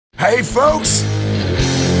Hey, folks. Okay,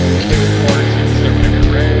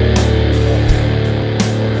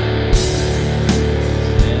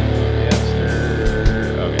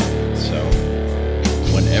 so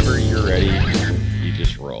whenever you're ready, you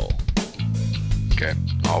just roll. Okay,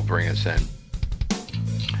 I'll bring us in.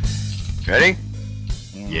 Ready?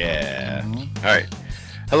 Yeah. All right.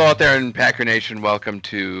 Hello out there in Packer Nation. Welcome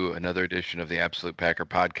to another edition of the Absolute Packer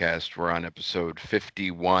Podcast. We're on episode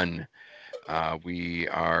 51. We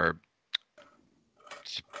are...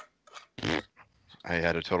 I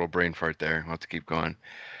had a total brain fart there. I'll have to keep going.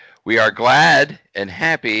 We are glad and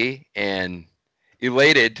happy and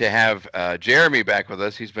elated to have Jeremy back with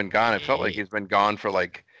us. He's been gone. It felt like he's been gone for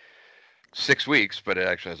like 6 weeks, but it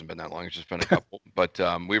actually hasn't been that long. It's just been a couple. But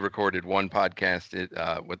we recorded one podcast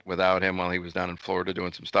without him while he was down in Florida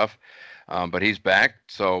doing some stuff. But he's back,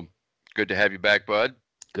 so good to have you back, bud.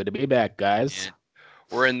 Good to be back, guys. And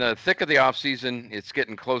we're in the thick of the off season. It's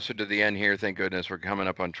getting closer to the end here. Thank goodness we're coming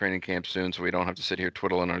up on training camp soon, so we don't have to sit here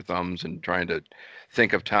twiddling our thumbs and trying to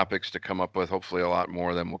think of topics to come up with. Hopefully, a lot more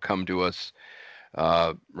of them will come to us.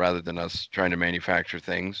 Rather than us trying to manufacture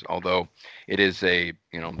things, although it is a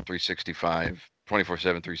 365 24/7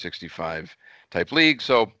 365 type league,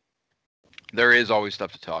 so there is always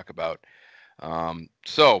stuff to talk about.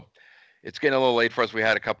 So it's getting a little late for us. We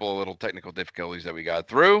had a couple of little technical difficulties that we got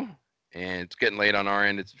through, and it's getting late on our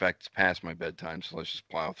end. In fact, it's past my bedtime, so let's just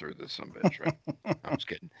plow through this some bitch, right? I'm just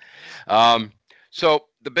kidding. So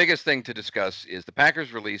the biggest thing to discuss is the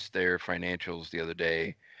Packers released their financials the other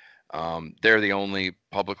day. They're the only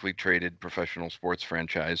publicly traded professional sports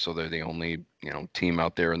franchise, so they're the only team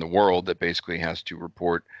out there in the world that basically has to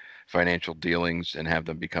report financial dealings and have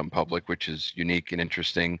them become public, which is unique and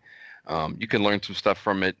interesting. You can learn some stuff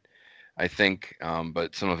from it, I think,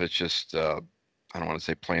 but some of it's just I don't want to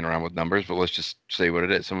say playing around with numbers, but let's just say what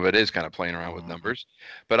it is. Some of it is kind of playing around with numbers,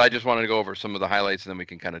 but I just wanted to go over some of the highlights and then we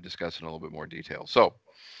can kind of discuss in a little bit more detail. So,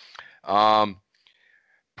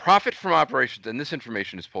 profit from operations, and this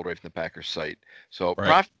information is pulled right from the Packers site. So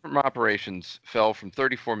Profit from operations fell from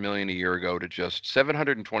 $34 million a year ago to just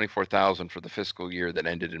 $724,000 for the fiscal year that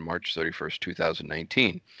ended in March 31st,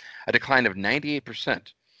 2019, a decline of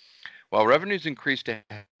 98%. While revenues increased to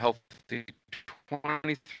a healthy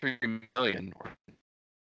 $23 million, or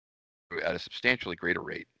at a substantially greater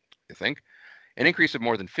rate, I think, an increase of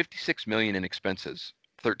more than $56 million in expenses,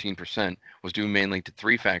 13%, was due mainly to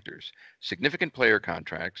three factors: significant player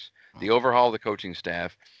contracts, the overhaul of the coaching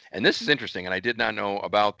staff, and this is interesting, and I did not know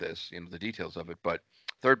about this, the details of it, but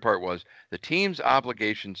third part was the team's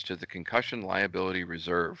obligations to the concussion liability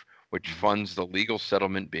reserve, which funds the legal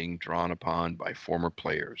settlement being drawn upon by former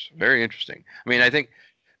players. Very interesting. I mean, I think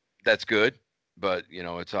that's good, but,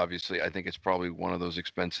 it's obviously, I think it's probably one of those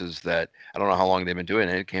expenses that I don't know how long they've been doing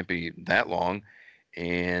it. It can't be that long.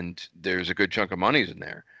 And there's a good chunk of money's in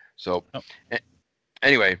there. So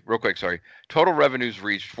anyway, real quick, sorry. Total revenues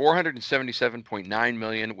reached $477.9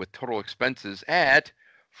 million with total expenses at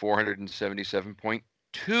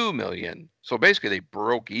 $477.2 million. So basically they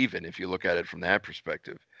broke even if you look at it from that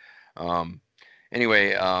perspective.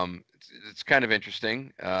 Anyway, it's kind of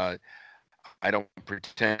interesting. I don't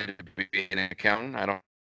pretend to be an accountant. I don't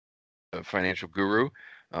a financial guru.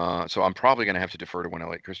 So I'm probably going to have to defer to one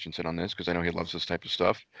like Christensen on this because I know he loves this type of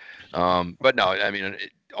stuff. But no, I mean,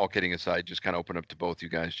 all kidding aside, just kind of open up to both you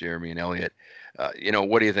guys, Jeremy and Elliot.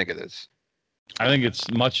 What do you think of this? I think it's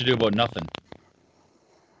much ado about nothing.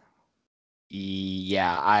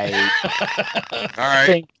 Yeah, I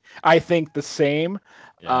think the same.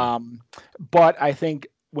 Yeah. But I think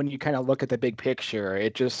when you kind of look at the big picture,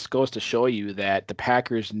 it just goes to show you that the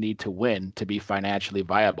Packers need to win to be financially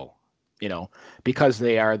viable. Because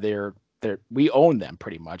we own them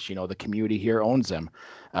pretty much. The community here owns them.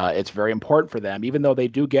 It's very important for them, even though they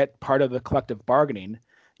do get part of the collective bargaining,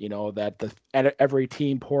 that every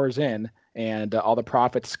team pours in and all the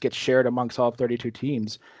profits get shared amongst all 32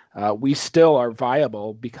 teams. We still are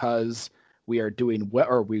viable because we are doing well,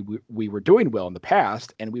 or we were doing well in the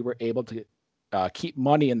past, and we were able to keep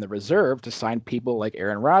money in the reserve to sign people like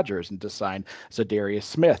Aaron Rodgers and to sign Zadarius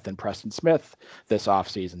Smith and Preston Smith this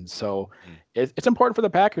offseason. So it's important for the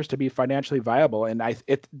Packers to be financially viable. And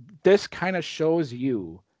this kind of shows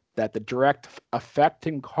you that the direct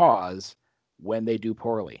affecting cause when they do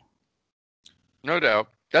poorly. No doubt.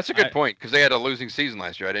 That's a good point because they had a losing season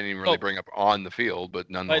last year. I didn't even really bring up on the field, but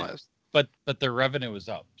nonetheless. But their revenue was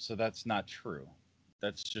up, so that's not true.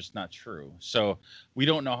 That's just not true. So we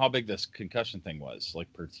don't know how big this concussion thing was,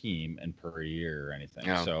 like per team and per year or anything.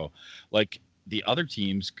 Yeah. So like the other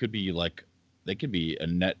teams could be like, they could be a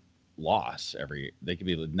net loss they could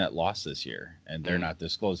be net loss this year, and they're not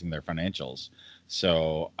disclosing their financials.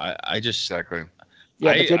 So I just Exactly.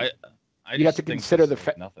 Yeah, you have to consider the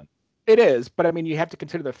fact. Nothing. It is, but I mean, you have to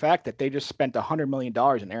consider the fact that they just spent $100 million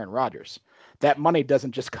in Aaron Rodgers. That money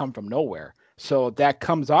doesn't just come from nowhere. So that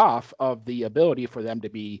comes off of the ability for them to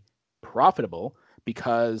be profitable,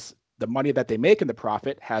 because the money that they make in the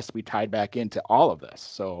profit has to be tied back into all of this.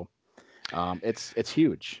 So it's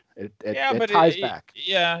huge. It ties back.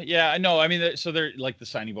 Yeah, I know. I mean, so they're like the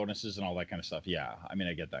signing bonuses and all that kind of stuff. Yeah, I mean,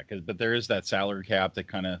 I get that, but there is that salary cap that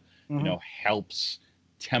kind of helps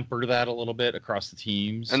temper that a little bit across the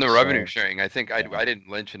teams. And the revenue sharing, I think I didn't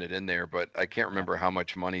mention it in there, but I can't remember how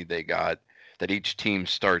much money they got that each team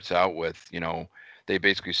starts out with. They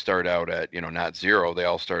basically start out at, not zero. They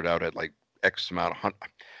all start out at like X amount of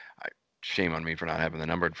shame on me for not having the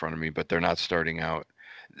number in front of me, but they're not starting out.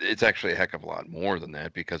 It's actually a heck of a lot more than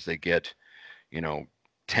that, because they get,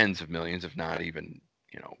 tens of millions, if not even,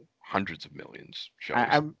 hundreds of millions.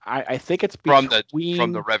 I think it's from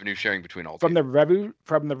the revenue sharing between all from teams.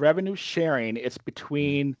 From the revenue sharing, it's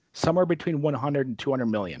somewhere between 100 and 200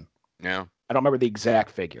 million. Yeah, I don't remember the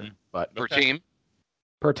exact figure, but per team.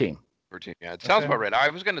 Yeah, it sounds about right. I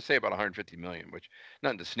was going to say about 150 million, which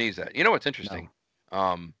nothing to sneeze at. You know what's interesting?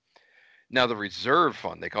 No. Now the reserve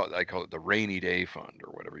fund, I call it the rainy day fund,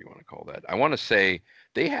 or whatever you want to call that. I want to say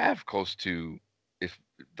they have close to, if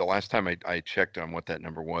the last time I checked on what that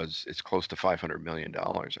number was, it's close to $500 million,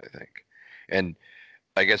 I think. And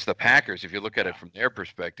I guess the Packers, if you look at it from their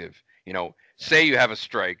perspective, say you have a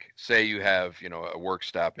strike, say you have, a work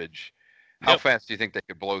stoppage, how fast do you think they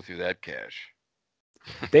could blow through that cash?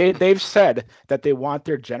 They've said that they want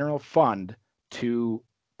their general fund to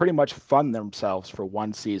pretty much fund themselves for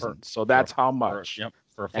one season. So that's how much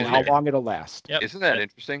and how long it'll last. Yep. Isn't that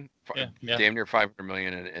interesting? Damn near 500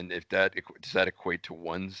 million. And if does that equate to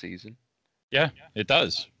one season? Yeah, it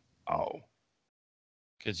does. Oh.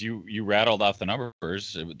 Because you rattled off the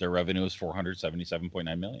numbers. Their revenue is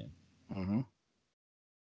 $477.9 million. Mm-hmm.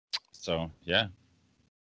 So, yeah.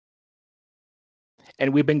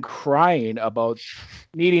 And we've been crying about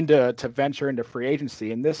needing to venture into free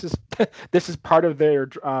agency, and this is part of their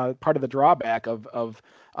part of the drawback of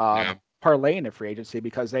parlaying in free agency,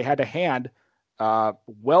 because they had to hand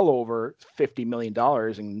well over $50 million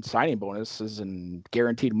in signing bonuses and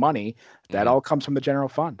guaranteed money. That all comes from the general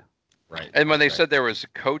fund. Right. And when they said there was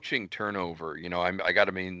coaching turnover, I got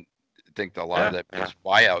to think that a lot of that is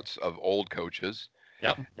buyouts of old coaches.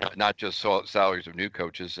 Yep. Not just salaries of new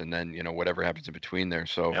coaches, and then whatever happens in between there.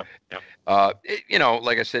 So,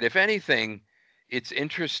 like I said, if anything, it's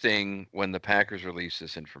interesting when the Packers release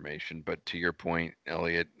this information. But to your point,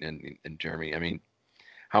 Elliot and Jeremy, I mean,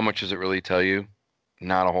 how much does it really tell you?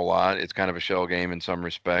 Not a whole lot. It's kind of a shell game in some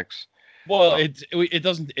respects. Well, it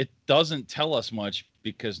doesn't tell us much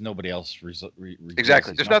because nobody else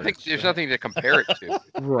exactly. There's nothing to compare it to.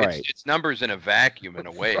 Right. It's numbers in a vacuum in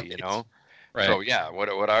a way, Right. So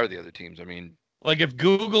what are the other teams? I mean, like if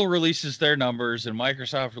Google releases their numbers and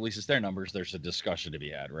Microsoft releases their numbers, there's a discussion to be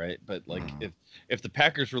had, right? But like if the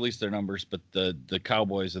Packers release their numbers, but the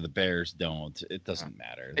Cowboys or the Bears don't, it doesn't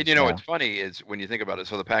matter. And what's funny is when you think about it.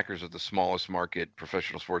 So the Packers are the smallest market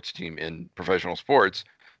professional sports team in professional sports.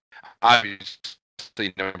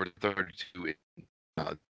 Obviously, number 32.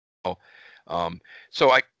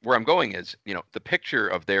 So where I'm going is, the picture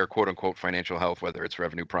of their quote unquote financial health, whether it's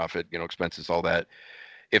revenue, profit, expenses, all that.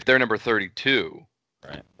 If they're number 32,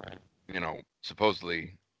 right.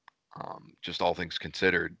 Supposedly, just all things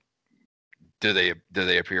considered, do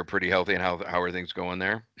they appear pretty healthy, and how are things going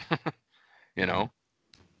there?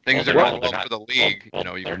 Things are going well for the league.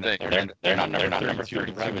 You can think they're not number 32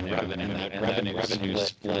 in revenue, and that revenue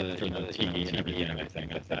split for the TV and everything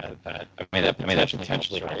like that. I mean that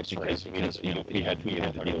potentially helps because we had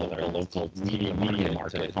to deal with our local media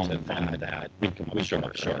market to find that we can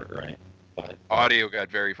short, right? But audio got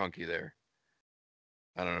very funky there.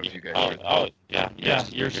 I don't know if you guys. Yeah.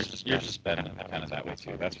 Yours just been kind of that way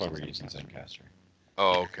too. That's why we're using Zencaster.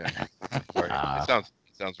 Oh, okay. Sorry. It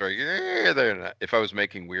sounds very there. If I was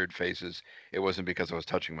making weird faces, it wasn't because I was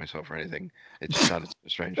touching myself or anything. It just sounded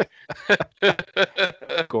strange.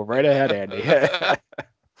 Go right ahead, Andy.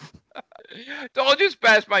 Don't just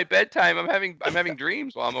past my bedtime. I'm having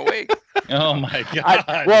dreams while I'm awake. Oh my god.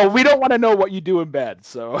 Well, we don't want to know what you do in bed,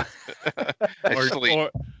 so. Or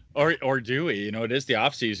do we? It is the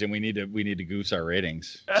off season. We need to goose our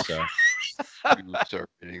ratings. So. Goose our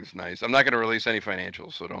ratings, nice. I'm not going to release any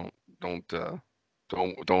financials, so don't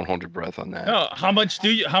hold your breath on that. No, how much do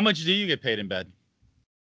you get paid in bed?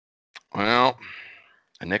 Well,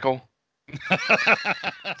 a nickel.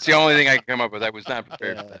 It's the only thing I can come up with. I was not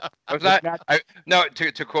prepared for that. I was not.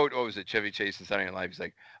 To quote, what was it, Chevy Chase in Saturday Night Live? He's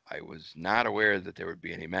like, I was not aware that there would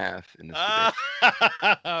be any math in this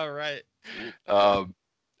debate. All right.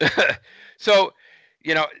 So,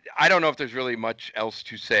 I don't know if there's really much else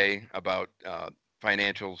to say about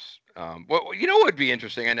financials. What would be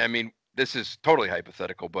interesting, and I mean, this is totally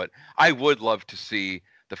hypothetical, but I would love to see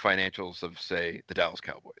the financials of, say, the Dallas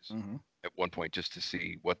Cowboys at one point, just to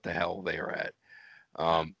see what the hell they are at.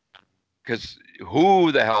 Because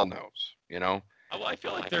who the hell knows, Well, I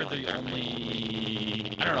feel like they're the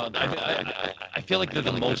only. I don't know. I feel like they're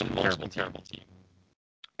the most terrible team.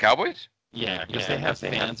 Cowboys? Yeah, because they have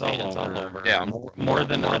fans all over. Yeah, more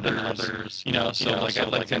than others. So like I'd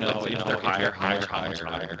like to know if they're higher. I'd like to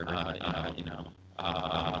know.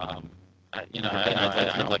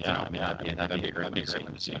 I mean, that'd be great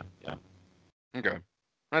to see. Yeah. Okay,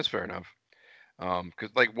 that's fair enough. Because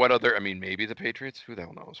like what other? I mean, maybe the Patriots. Who the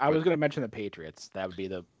hell knows? I was going to mention the Patriots. That would be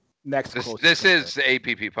the next. This is the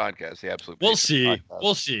APP podcast. The absolute. We'll see. Podcast,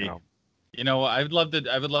 we'll see. I would love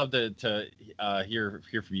to hear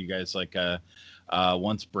from you guys. Like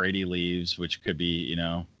once Brady leaves, which could be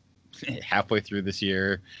halfway through this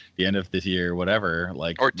year, the end of this year, whatever.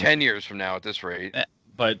 Or 10 years from now at this rate.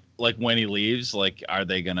 But like when he leaves, like are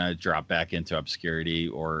they gonna drop back into obscurity,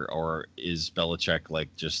 or is Belichick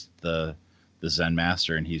like just the Zen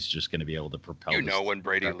master and he's just gonna be able to propel? When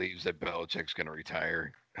Brady leaves, that Belichick's gonna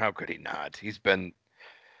retire. How could he not? He's been.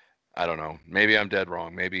 I don't know. Maybe I'm dead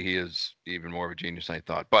wrong. Maybe he is even more of a genius than I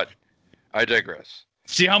thought. But I digress.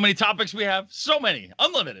 See how many topics we have? So many.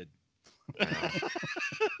 Unlimited.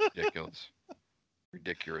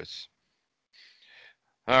 Ridiculous.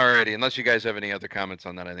 Alrighty. Unless you guys have any other comments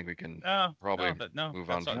on that, I think we can probably move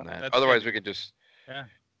on from that. Otherwise, we could just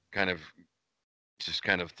kind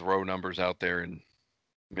of throw numbers out there and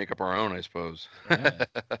make up our own, I suppose. Yeah.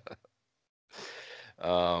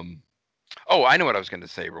 Oh, I know what I was going to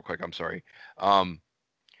say real quick. I'm sorry.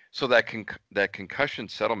 So that concussion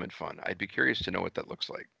settlement fund, I'd be curious to know what that looks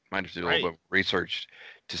like. Might have to do a little bit of research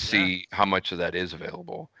to see how much of that is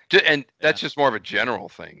available. And that's just more of a general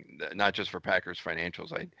thing, not just for Packers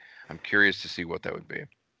financials. I'm curious to see what that would be.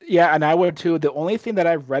 Yeah, and I would too. The only thing that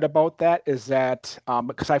I've read about that is that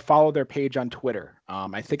because I follow their page on Twitter.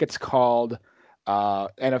 I think it's called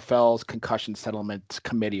NFL's Concussion Settlement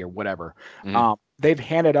Committee or whatever. They've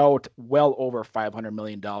handed out well over $500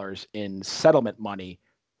 million in settlement money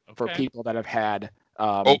for people that have had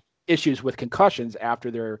issues with concussions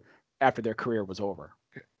after their career was over.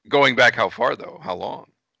 Going back how far though? How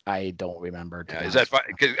long? I don't remember. Yeah, is that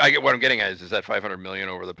because I get what I'm getting at is that 500 million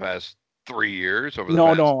over the past 3 years? Over the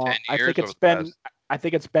past 10 years? I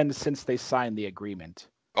think it's been since they signed the agreement.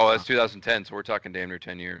 Oh, that's 2010. So we're talking damn near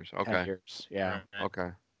 10 years. Okay. 10 years. Yeah.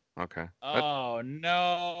 Okay. Oh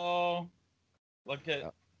no. Look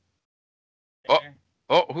at.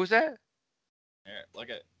 Oh, who's that? Here, look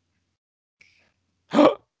at.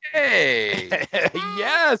 Hey.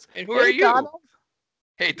 Yes. And who are you? Donald?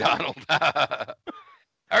 Hey, Donald. How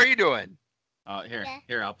are you doing?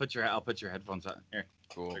 Here. I'll put your headphones on. Here.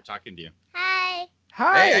 Cool. They're talking to you. Hi.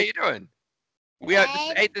 Hey, how you doing?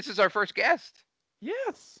 This is our first guest.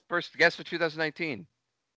 Yes. First guest for 2019.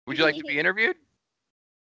 Would you like to be interviewed?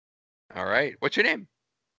 All right. What's your name?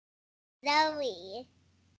 Zoe.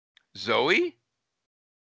 Zoe?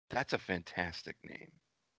 That's a fantastic name.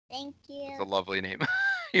 Thank you. It's a lovely name.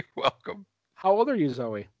 You're welcome. How old are you,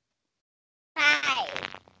 Zoe?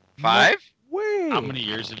 5. 5? Wait. How many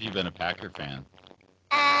years have you been a Packer fan?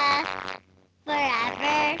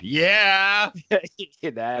 Forever. Yeah.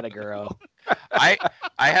 That a girl. I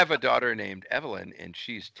have a daughter named Evelyn, and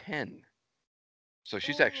she's 10. So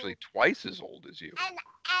she's actually twice as old as you.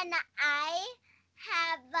 And I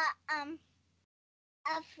have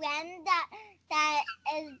a friend that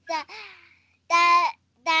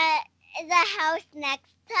is a house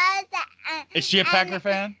next to us. Is she a Packer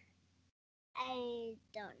fan? I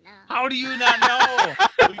don't know. How do you not know?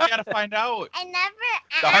 We gotta find out. I never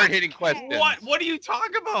asked The hard-hitting question. What do you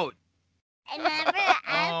talk about? I never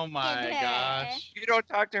asked Oh my gosh. You don't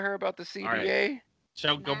talk to her about the CBA? Right.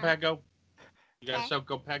 Shout go Pack go. You gotta shout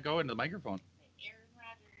go Pack go into the microphone.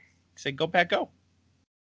 Say go Pack go.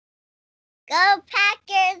 Go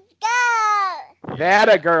Packers, go!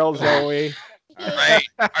 That a girl, Zoe. All right,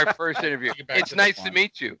 our first interview. It's nice to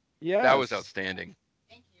meet you. Yeah. That was outstanding.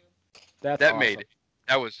 Thank you. That awesome. Made it.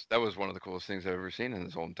 That was one of the coolest things I've ever seen in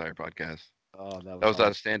this whole entire podcast. Oh, that was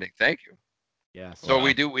awesome. Thank you. Yes. So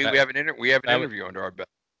we have an interview under our belt.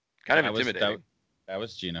 Kind of intimidating. That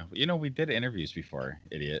was Gina. We did interviews before,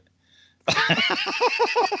 idiot.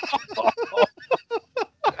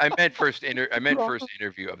 I meant first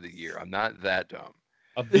interview of the year. I'm not that dumb.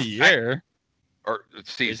 Of the year. Or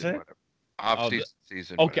season, whatever. Off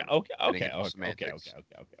season. Okay, whatever. Okay.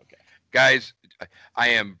 Guys, I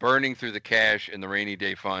am burning through the cash in the rainy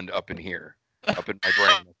day fund up in here, up in my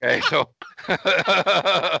brain. Okay, so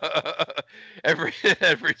every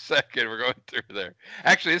second we're going through there.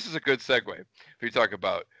 Actually, this is a good segue. If we talk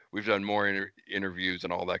about, we've done more interviews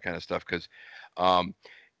and all that kind of stuff, because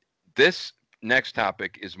this next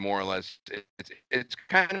topic is more or less, it's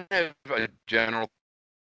kind of a general,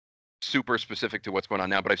 super specific to what's going on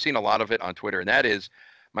now, but I've seen a lot of it on Twitter, and that is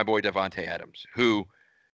my boy Davante Adams, who,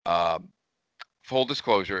 full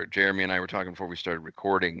disclosure, Jeremy and I were talking before we started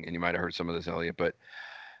recording, and you might have heard some of this, Elliot, but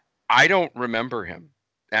I don't remember him.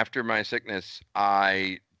 After my sickness,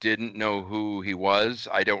 I didn't know who he was.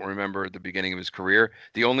 I don't remember the beginning of his career.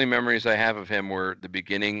 The only memories I have of him were the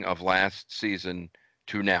beginning of last season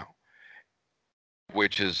to now,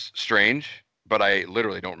 which is strange, but I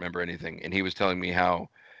literally don't remember anything. And he was telling me how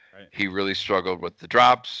he really struggled with the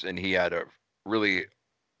drops, and he had a really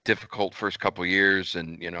difficult first couple years,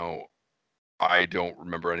 and, I don't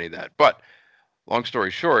remember any of that. But long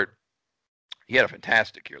story short, he had a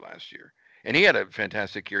fantastic year last year. And he had a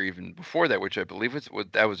fantastic year even before that, which I believe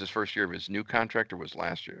that was his first year of his new contract, or was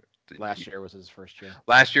last year? Last year was his first year.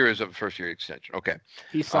 Last year was a first-year extension. Okay.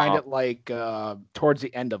 He signed it towards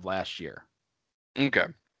the end of last year. Okay.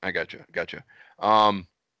 I gotcha.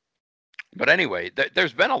 But anyway,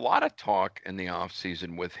 there's been a lot of talk in the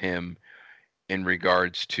offseason with him in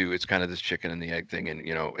regards to, it's kind of this chicken and the egg thing. And,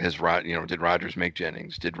 did Rodgers make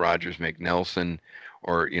Jennings? Did Rodgers make Nelson?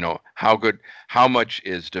 Or, how much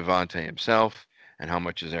is Davante himself and how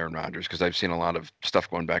much is Aaron Rodgers? Because I've seen a lot of stuff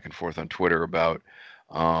going back and forth on Twitter about,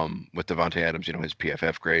 with Davante Adams, his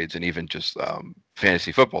PFF grades, and even just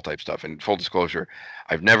fantasy football type stuff. And full disclosure,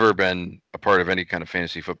 I've never been a part of any kind of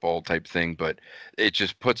fantasy football type thing, but it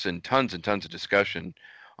just puts in tons and tons of discussion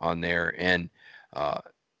on there. And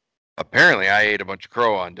apparently I ate a bunch of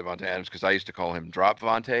crow on Davante Adams, because I used to call him Drop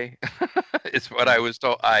Vante. It's what I was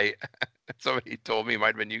told. Somebody told me, it might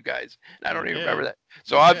have been you guys, and I don't even remember that.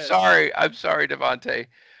 So I'm sorry, Davante.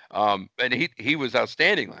 And he was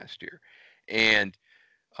outstanding last year. And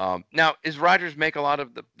now, is Rodgers make a lot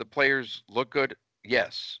of the players look good?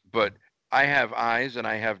 Yes, but I have eyes and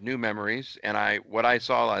I have new memories, and what I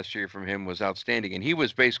saw last year from him was outstanding. And he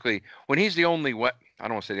was basically, when he's the only I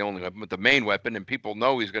don't want to say the only weapon, but the main weapon, and people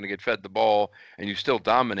know he's going to get fed the ball, and you still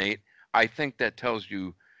dominate. I think that tells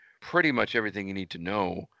you pretty much everything you need to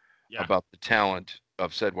know about the talent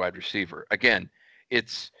of said wide receiver. Again,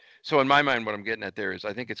 so in my mind, what I'm getting at there is,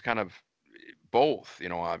 I think it's kind of both.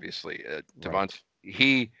 Obviously, Davante.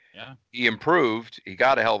 He improved. He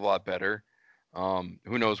got a hell of a lot better.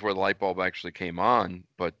 Who knows where the light bulb actually came on,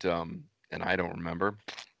 but and I don't remember.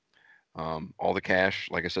 All the cash,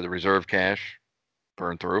 like I said, the reserve cash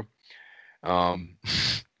burned through.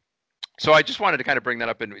 So I just wanted to kind of bring that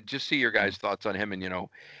up and just see your guys' thoughts on him. And,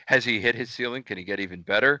 has he hit his ceiling? Can he get even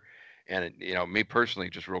better? And, me personally,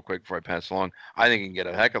 just real quick before I pass along, I think he can get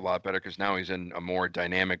a heck of a lot better, because now he's in a more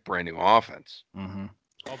dynamic, brand new offense. Mm-hmm.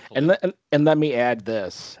 And let me add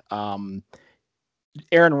this.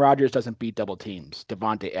 Aaron Rodgers doesn't beat double teams.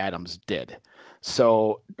 Davante Adams did.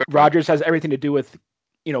 So Rodgers has everything to do with,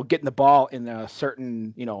 getting the ball in a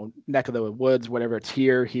certain, neck of the woods, whatever it's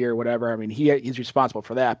here, whatever. I mean, he's responsible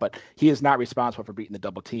for that, but he is not responsible for beating the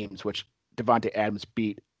double teams, which Davante Adams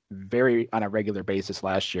beat on a regular basis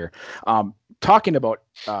last year. Talking about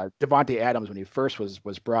Davante Adams, when he first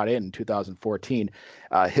was brought in 2014,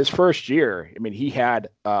 his first year, I mean, he had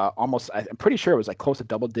I'm pretty sure it was like close to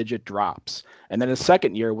double-digit drops. And then his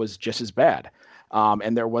second year was just as bad.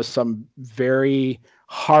 And there was some very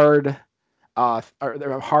hard or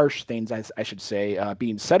there are harsh things, I should say,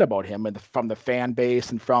 being said about him from the fan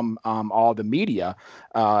base and from all the media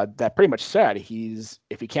that pretty much said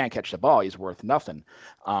if he can't catch the ball, he's worth nothing.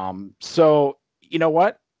 So you know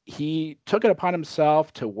what? He took it upon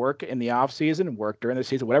himself to work in the offseason, work during the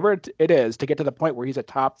season, whatever it is, to get to the point where he's a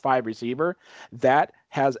top 5 receiver. That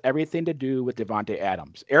has everything to do with Davante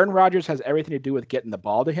Adams. Aaron Rodgers has everything to do with getting the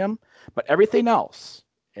ball to him, but everything else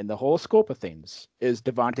in the whole scope of things is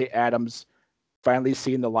Davante Adams finally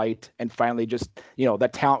seeing the light and finally just,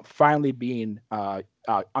 that talent finally being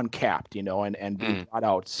uncapped, and being brought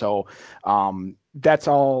out. So that's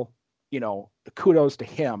all, kudos to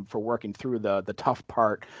him for working through the tough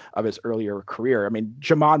part of his earlier career. I mean,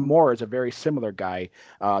 Jamon Moore is a very similar guy,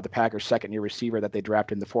 the Packers' second-year receiver that they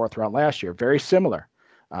drafted in the 4th round last year. Very similar.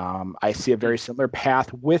 I see a very similar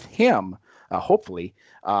path with him, hopefully,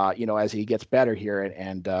 as he gets better here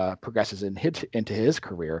and progresses into his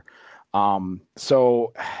career.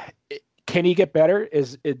 So can he get better?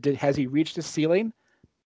 Has he reached his ceiling?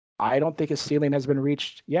 I don't think his ceiling has been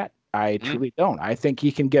reached yet. I truly don't. I think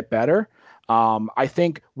he can get better. I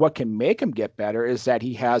think what can make him get better is that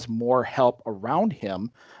he has more help around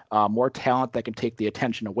him, more talent that can take the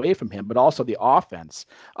attention away from him, but also the offense,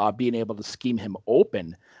 being able to scheme him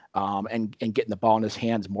open and getting the ball in his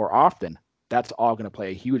hands more often. That's all going to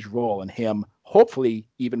play a huge role in him, hopefully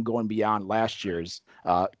even going beyond last year's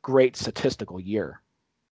great statistical year.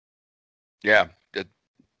 Yeah,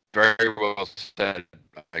 very well said.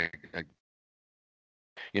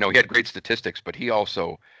 He had great statistics, but he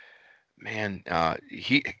also, man,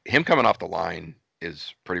 him coming off the line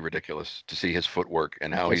is pretty ridiculous to see his footwork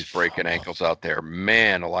and how he's breaking ankles out there.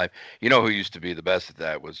 Man alive. Who used to be the best at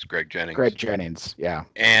that was Greg Jennings. Yeah.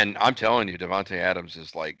 And I'm telling you, Davante Adams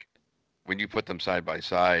is like, when you put them side by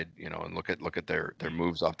side, and look at their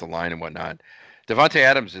moves off the line and whatnot. Davante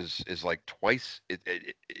Adams is like twice.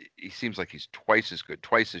 He seems like he's twice as good,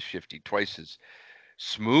 twice as shifty, twice as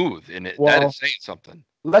smooth, and that is saying something.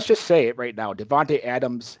 Let's just say it right now. Davante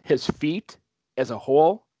Adams, his feet as a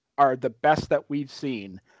whole are the best that we've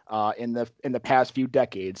seen in the past few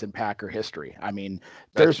decades in Packer history. I mean,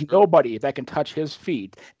 there's nobody that can touch his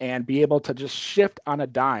feet and be able to just shift on a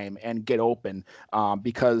dime and get open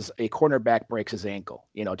because a cornerback breaks his ankle.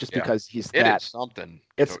 Because he's it is something.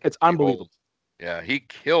 It's unbelievable. Yeah, he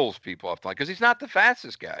kills people off the line because he's not the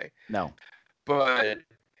fastest guy. No, but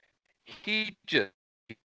he just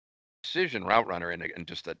precision route runner and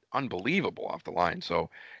just unbelievable off the line. So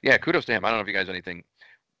yeah, kudos to him. I don't know if you guys have anything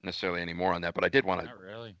necessarily any more on that, but I did want to. Not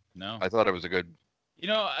really. No. I thought it was a good.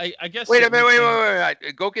 I guess. Wait a minute.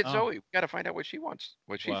 Wait. Go get Zoe. We got to find out what she wants.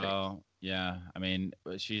 What she thinks. Well, yeah. I mean,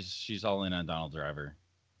 she's all in on Donald Driver.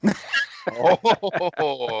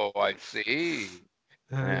 Oh, I see.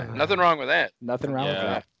 Yeah, nothing wrong with that. Nothing wrong with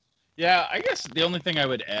that. Yeah, I guess the only thing I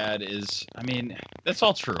would add is, I mean, that's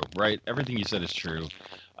all true, right? Everything you said is true.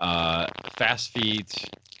 Fast feet,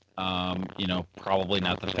 probably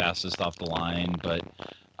not the fastest off the line, but,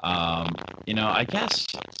 I guess,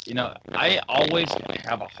 I always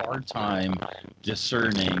have a hard time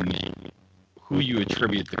discerning who you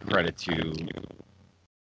attribute the credit to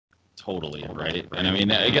totally, right? And I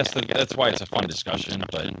mean, I guess that's why it's a fun discussion,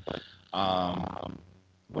 but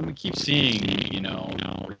when we keep seeing,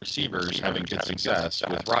 receivers having good success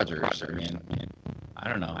with Rodgers, I mean, I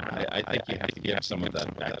don't know. I think you have to give some of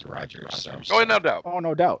that back to Rodgers. So. Oh, no doubt. Oh,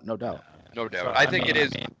 no doubt. No doubt. So, I think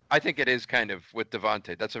it is kind of with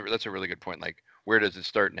Davante. That's a really good point. Like, where does it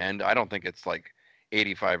start and end? I don't think it's like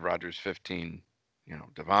 85 Rodgers, 15,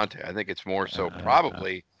 Davante. I think it's more so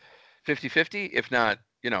probably 50-50, if not,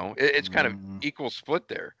 it's kind of equal split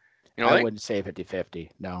there. I wouldn't say 50-50.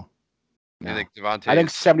 No. You think Davante? I think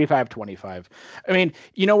 75-25. I mean,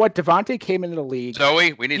 you know what? Davante came into the league.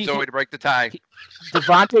 Zoe, we need Zoe to break the tie.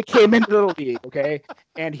 Davante came into the league, okay,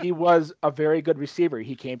 and he was a very good receiver.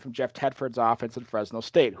 He came from Jeff Tedford's offense at Fresno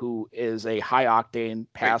State, who is a high octane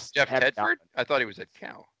pass. Jeff Tedford? I thought he was at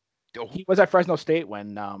Cal. He was at Fresno State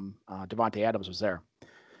when Davante Adams was there.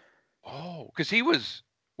 Oh, because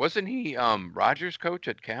wasn't he Rodgers' coach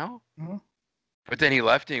at Cal? Mm-hmm. But then he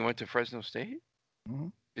left and he went to Fresno State. Mm-hmm.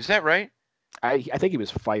 Is that right? I think he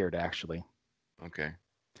was fired, actually. Okay.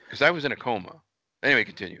 Because I was in a coma. Anyway,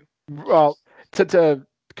 continue. Well, to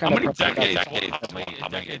kind How many of... decades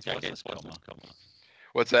was this coma?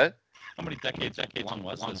 What's that? How many decades long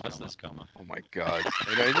was this coma? Oh, my God.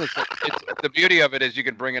 It's the beauty of it is you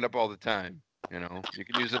can bring it up all the time. You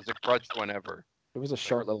can use it as a crutch whenever. It was a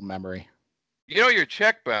short little memory. Your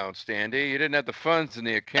check bounced, Andy. You didn't have the funds in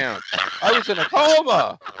the account. I was in a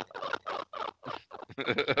coma.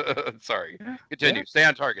 Sorry. Continue. Stay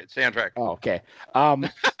on target. Stay on track. Oh, okay.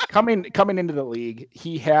 Coming into the league,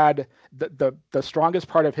 he had the strongest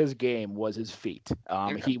part of his game was his feet.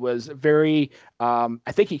 He was very. I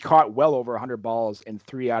think he caught well over 100 balls in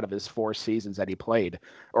 3 out of his 4 seasons that he played,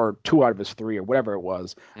 or 2 out of his 3, or whatever it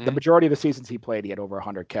was. Mm-hmm. The majority of the seasons he played, he had over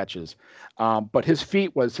 100 catches. But his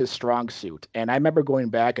feet was his strong suit. And I remember going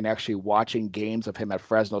back and actually watching games of him at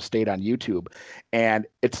Fresno State on YouTube, and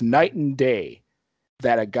it's night and day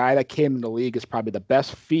that a guy that came in the league is probably the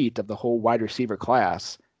best feet of the whole wide receiver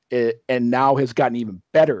class, and now has gotten even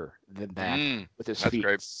better than that with his feet.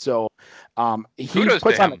 Great. So he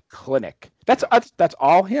puts on a clinic. That's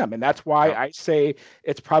all him, and that's why I say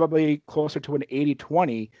it's probably closer to an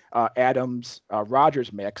 80-20 Adams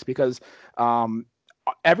Rodgers mix, because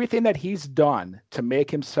everything that he's done to make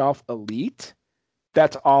himself elite,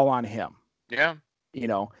 that's all on him. Yeah.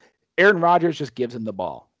 Aaron Rodgers just gives him the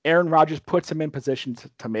ball. Aaron Rodgers puts him in position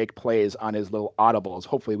to make plays on his little audibles.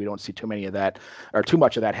 Hopefully, we don't see too many of that or too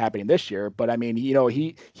much of that happening this year. But I mean,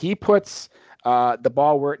 he puts the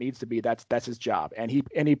ball where it needs to be. That's his job, and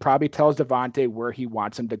he probably tells Davante where he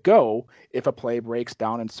wants him to go if a play breaks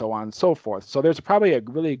down, and so on and so forth. So there's probably a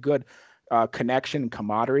really good connection,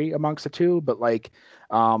 camaraderie amongst the two. But like,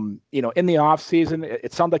 in the off season,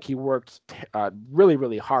 it sounded like he worked really,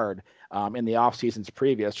 really hard. In the off seasons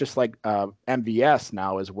previous, just like MVS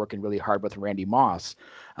now is working really hard with Randy Moss.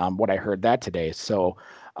 What I heard that today. So,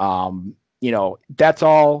 that's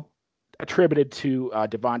all attributed to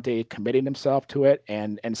Davante committing himself to it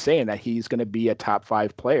and saying that he's going to be a top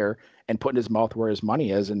 5 player and putting his mouth where his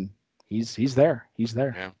money is. And he's there. He's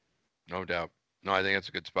there. Yeah, no doubt. No, I think that's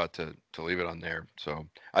a good spot to leave it on there. So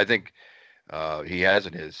I think he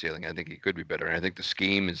hasn't hit his ceiling. I think he could be better. And I think the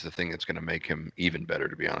scheme is the thing that's going to make him even better,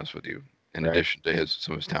 to be honest with you, in addition to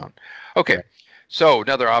some of his talent. Okay. Right. So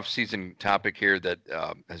another off-season topic here that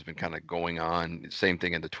has been kind of going on. Same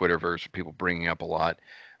thing in the Twitterverse, people bringing up a lot.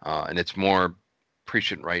 And it's more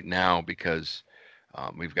prescient right now because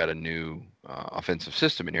we've got a new offensive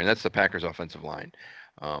system in here, and that's the Packers offensive line.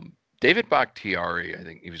 DBhak, I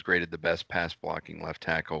think he was graded the best pass blocking left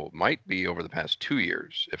tackle, might be over the past 2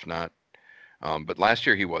 years, if not. But last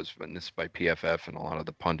year he was, and this is by PFF and a lot of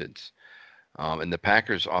the pundits. And the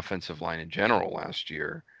Packers offensive line in general last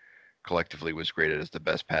year collectively was graded as the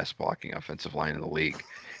best pass blocking offensive line in the league.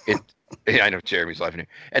 I know Jeremy's laughing here.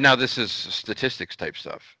 And now this is statistics type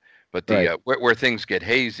stuff. But the where things get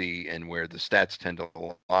hazy and where the stats tend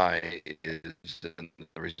to lie is in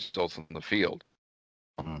the results on the field.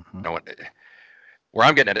 Mm-hmm. Where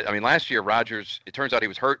I'm getting at it, I mean, last year Rodgers, it turns out he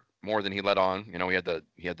was hurt more than he let on. He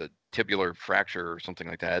had the tibular fracture or something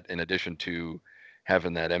like that, in addition to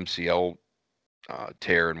having that MCL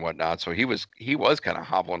tear and whatnot. So he was kind of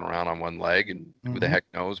hobbling around on one leg, and who the heck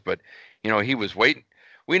knows? But he was waiting.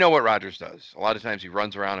 We know what Rodgers does. A lot of times he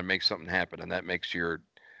runs around and makes something happen, and that makes your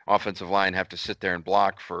offensive line have to sit there and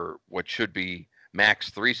block for what should be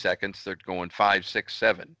max 3 seconds. They're going 5, 6,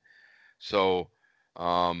 7. So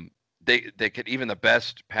they could, even the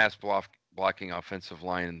best pass blocking offensive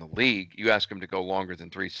line in the league, you ask them to go longer than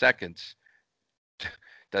 3 seconds,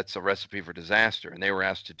 that's a recipe for disaster. And they were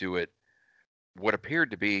asked to do it what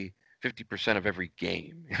appeared to be 50% of every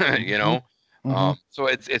game, so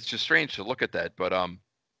it's just strange to look at that. But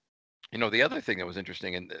the other thing that was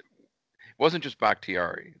interesting, and it wasn't just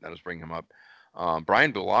Bakhtiari that was bringing him up.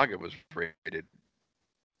 Brian Bulaga was rated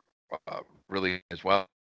really as well.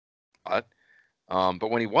 But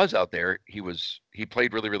when he was out there, he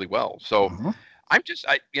played really, really well. So I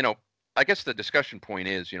guess the discussion point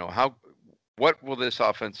is, what will this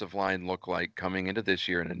offensive line look like coming into this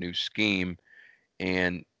year in a new scheme,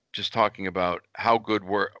 and just talking about how good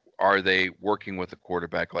are they working with a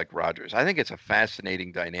quarterback like Rodgers. I think it's a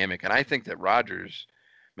fascinating dynamic, and I think that Rodgers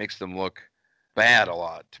makes them look bad a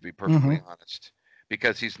lot, to be perfectly honest,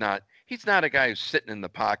 because he's not a guy who's sitting in the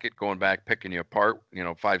pocket, going back, picking you apart,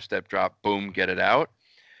 5-step drop, boom, get it out.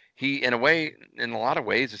 He, in a lot of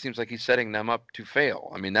ways, it seems like he's setting them up to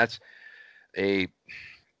fail. I mean,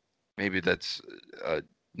 maybe that's a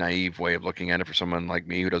naive way of looking at it for someone like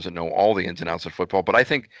me who doesn't know all the ins and outs of football. But I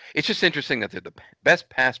think it's just interesting that they're the best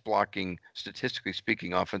pass blocking, statistically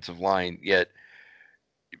speaking, offensive line, yet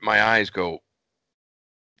my eyes go,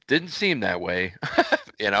 didn't seem that way,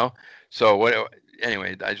 So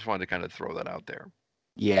anyway, I just wanted to kind of throw that out there.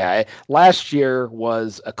 Yeah, last year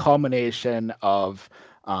was a culmination of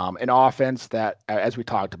an offense that, as we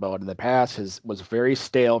talked about in the past, was very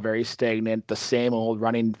stale, very stagnant, the same old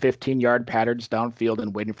running 15-yard patterns downfield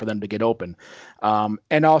and waiting for them to get open.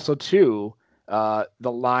 And also, too, the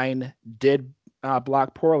line did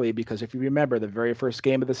block poorly, because if you remember the very first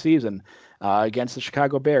game of the season against the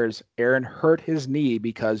Chicago Bears, Aaron hurt his knee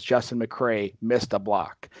because Justin McCray missed a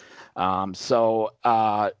block.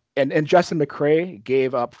 And Justin McCray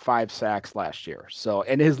gave up 5 sacks last year, so,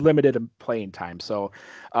 in his limited playing time. So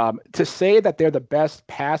to say that they're the best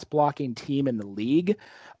pass blocking team in the league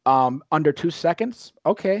under 2 seconds,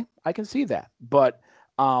 okay, I can see that. But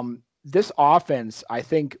this offense, I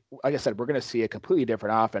think, like I said, we're going to see a completely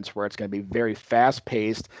different offense where it's going to be very fast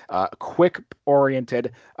paced, quick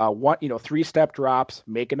oriented, 3-step drops,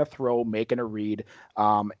 making a throw, making a read,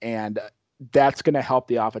 and that's going to help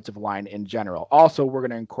the offensive line in general. Also, we're going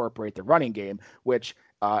to incorporate the running game, which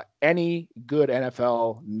any good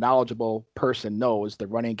NFL knowledgeable person knows the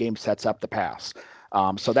running game sets up the pass.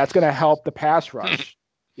 So that's going to help the pass rush.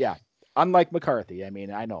 Yeah. Unlike McCarthy. I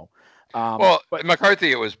mean, I know. But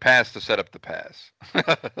McCarthy, it was pass to set up the pass.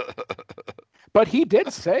 But he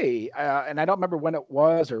did say, and I don't remember when it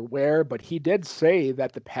was or where, but he did say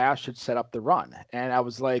that the pass should set up the run. And I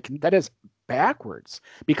was like, that is backwards,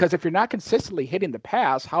 because if you're not consistently hitting the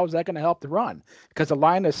pass, how is that going to help the run? Because the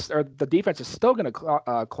line is, or the defense is still going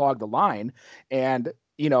to clog the line, and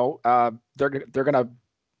they're going to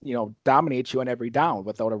dominate you on every down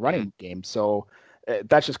without a running game. So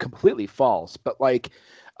that's just completely false. But they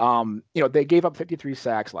gave up 53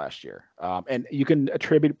 sacks last year. And you can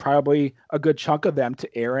attribute probably a good chunk of them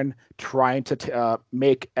to Aaron trying to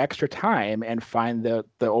make extra time and find the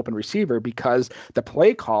open receiver, because the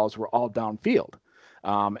play calls were all downfield.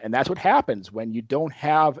 And that's what happens when you don't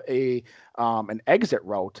have an exit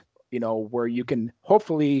route, where you can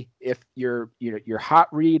hopefully, if your hot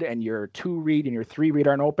read and your 2 read and your 3 read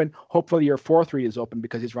aren't open, hopefully your 4th read is open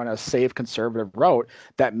because he's running a safe conservative route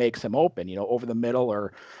that makes him open, over the middle,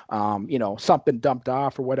 or something dumped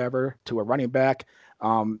off or whatever to a running back.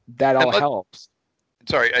 That all helps.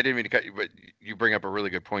 Sorry, I didn't mean to cut you, but you bring up a really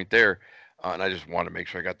good point there. And I just want to make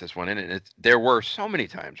sure I got this one in. And there were so many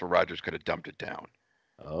times where Rodgers could have dumped it down.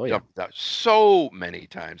 Oh, yeah. Dumped it down so many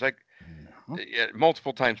times.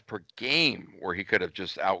 Multiple times per game where he could have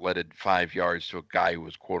just outletted 5 yards to a guy who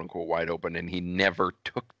was quote unquote wide open, and he never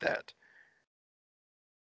took that.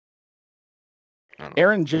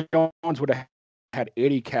 Aaron Jones would have had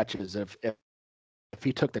 80 catches if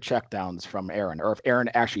he took the checkdowns from Aaron, or if Aaron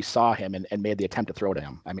actually saw him and made the attempt to throw to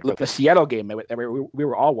him. I mean, look, the Seattle game that we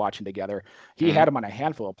were all watching together, he had him on a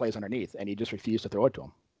handful of plays underneath, and he just refused to throw it to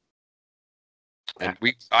him. And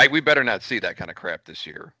we better not see that kind of crap this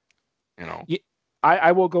year.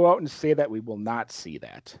 I will go out and say that we will not see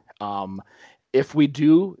that. If we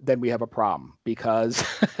do, then we have a problem, because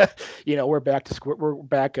we're back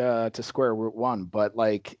to square root one. But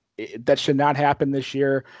that should not happen this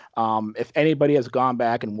year. If anybody has gone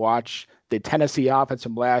back and watched the Tennessee offense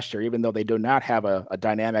from last year, even though they do not have a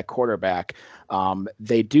dynamic quarterback,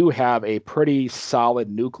 they do have a pretty solid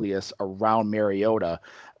nucleus around Mariota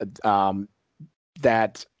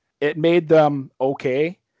that it made them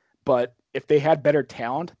okay. But if they had better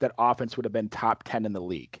talent, that offense would have been top 10 in the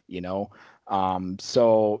league,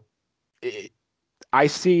 I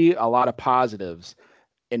see a lot of positives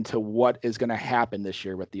into what is going to happen this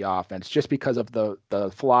year with the offense, just because of the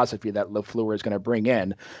philosophy that LaFleur is going to bring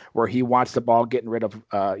in, where he wants the ball getting rid of,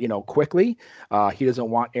 quickly. He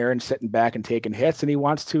doesn't want Aaron sitting back and taking hits, and he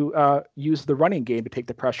wants to use the running game to take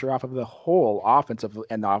the pressure off of the whole offensive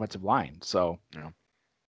line. So, yeah.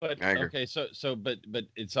 But okay, but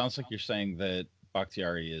it sounds like you're saying that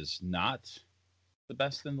Bakhtiari is not the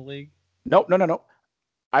best in the league. No.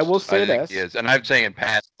 I will say this. He is, and I'm saying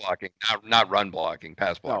pass blocking, not run blocking,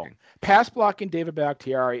 pass blocking. No. Pass blocking, David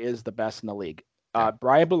Bakhtiari is the best in the league.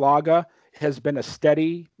 Brian Bulaga has been a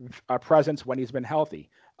steady presence when he's been healthy.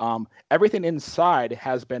 Everything inside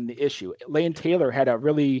has been the issue. Lane Taylor had a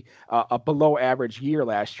really a below average year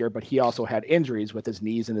last year, but he also had injuries with his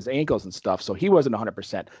knees and his ankles and stuff, so he wasn't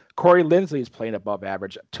 100%. Corey Linsley is playing above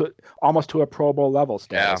average, almost to a Pro Bowl level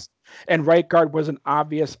status. Yeah. And right guard was an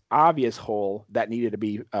obvious hole that needed to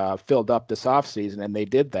be filled up this offseason, and they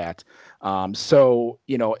did that.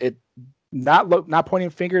 It not pointing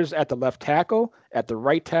fingers at the left tackle, at the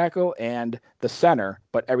right tackle, and the center,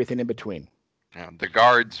 but everything in between. Yeah, the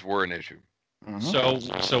guards were an issue.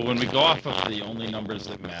 Mm-hmm. So when we go off of the only numbers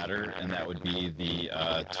that matter, and that would be the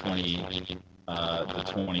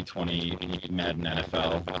 2020 Madden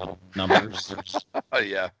NFL numbers.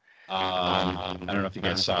 Yeah. I don't know if you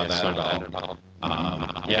guys saw that at all.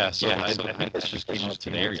 I think this just came out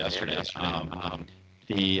today or yesterday. So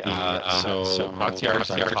Bakhtiari is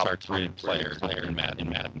our top rated player in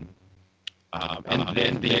Madden. And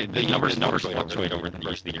then the numbers fluctuate over the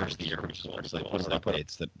course of the year, which is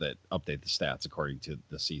updates that update the stats according to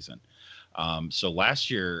the season. So last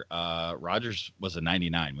year, Rodgers was a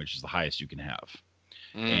 99, which is the highest you can have.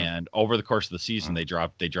 And over the course of the season, they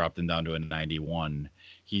dropped him down to a 91.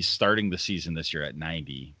 He's starting the season this year at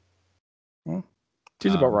 90.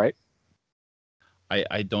 Seems about right.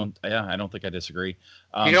 I don't think I disagree.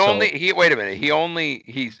 Wait a minute.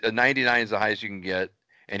 He's a 99 is the highest you can get.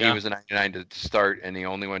 And he was a 99 to start, and he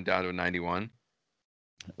only went down to a 91.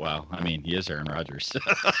 Well, I mean, he is Aaron Rodgers.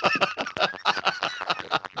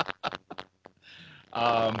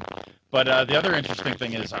 But the other interesting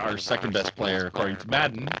thing is our second best player, according to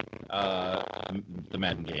Madden, the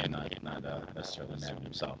Madden game, not necessarily Madden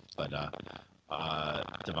himself, but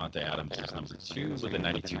Davante Adams is number 2 with a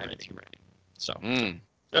 92 rating. So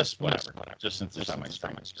just whatever. Just since there's not much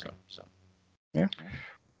time. So yeah.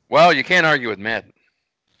 Well, you can't argue with Madden.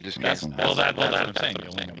 That's what I'm saying. The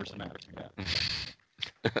only numbers that matter.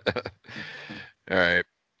 All right,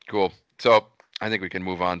 cool. So I think we can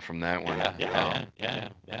move on from that one. Yeah.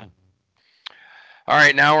 All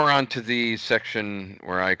right, now we're on to the section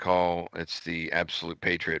where I call it's the Absolute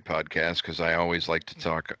Patriot podcast, because I always like to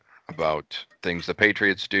talk about things the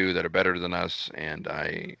Patriots do that are better than us, and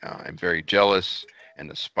I am very jealous and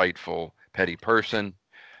a spiteful, petty person.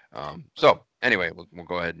 So anyway, we'll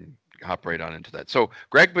go ahead and hop right on into that. So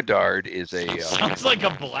Greg Bedard is a sounds like a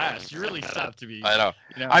blast. You really stopped to be. I know.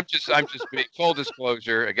 You know? I'm just being full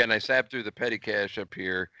disclosure. Again, I sat through the petty cash up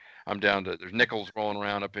here. I'm down to there's nickels rolling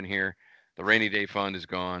around up in here. The rainy day fund is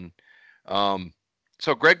gone.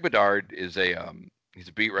 So Greg Bedard is he's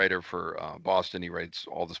a beat writer for Boston. He writes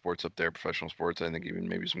all the sports up there, professional sports. I think even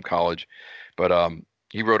maybe some college, but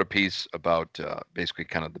he wrote a piece about basically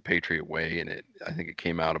kind of the Patriot way, and I think it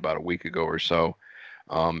came out about a week ago or so.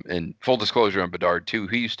 And full disclosure on Bedard too,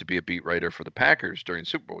 he used to be a beat writer for the Packers during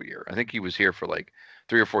Super Bowl year. I think he was here for like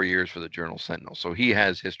 3 or 4 years for the Journal Sentinel. So he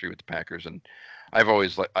has history with the Packers, and I've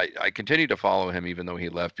always I continue to follow him even though he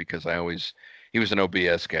left, because he was an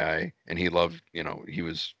OBS guy, and he loved,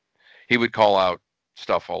 he would call out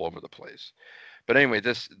stuff all over the place. But anyway,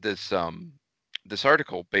 this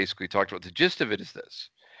article basically talked about the gist of it is this.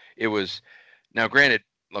 It was, now granted,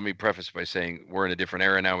 let me preface by saying we're in a different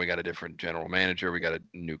era now. We got a different general manager. We got a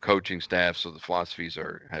new coaching staff. So the philosophies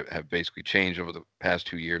have basically changed over the past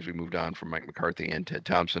 2 years. We moved on from Mike McCarthy and Ted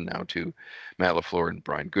Thompson now to Matt LaFleur and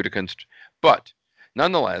Brian Gutekunst. But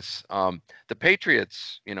nonetheless, the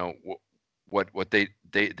Patriots, what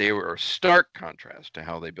they were a stark contrast to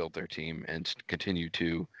how they built their team and continue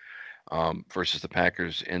to versus the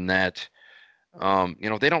Packers in that,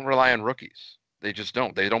 they don't rely on rookies. They just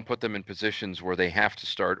don't. They don't put them in positions where they have to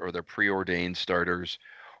start, or they're preordained starters,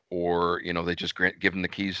 or they just give them the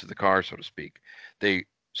keys to the car, so to speak. They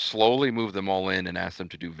slowly move them all in and ask them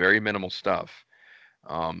to do very minimal stuff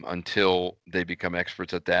until they become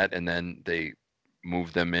experts at that, and then they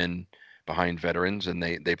move them in behind veterans, and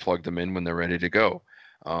they plug them in when they're ready to go.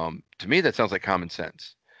 To me, that sounds like common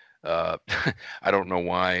sense. I don't know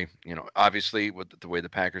why. Obviously, with the way the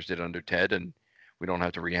Packers did under Ted, and we don't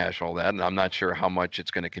have to rehash all that. And I'm not sure how much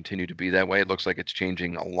it's going to continue to be that way. It looks like it's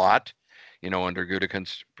changing a lot, under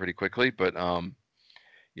Gutekunst pretty quickly. But, I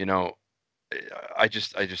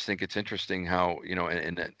just think it's interesting how,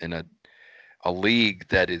 in a league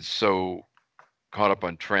that is so caught up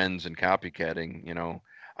on trends and copycatting,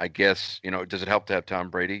 I guess, does it help to have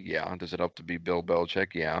Tom Brady? Yeah. Does it help to be Bill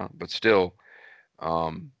Belichick? Yeah. But still,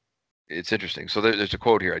 it's interesting. So there's a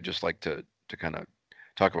quote here I'd just like to kind of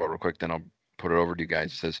talk about real quick, then I'll put it over to you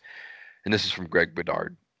guys. It says, and this is from Greg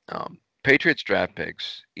Bedard, Patriots draft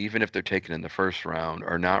picks, even if they're taken in the first round,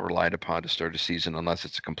 are not relied upon to start a season unless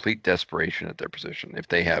it's a complete desperation at their position. If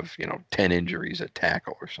they have, 10 injuries at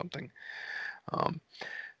tackle or something.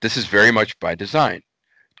 This is very much by design.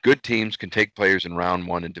 Good teams can take players in round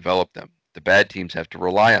one and develop them. The bad teams have to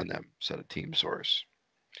rely on them, said a team source.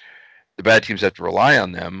 The bad teams have to rely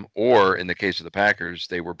on them, or in the case of the Packers,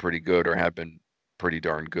 they were pretty good or have been pretty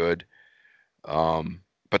darn good.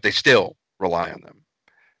 But they still rely on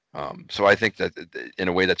them. So I think that in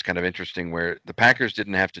a way that's kind of interesting, where the Packers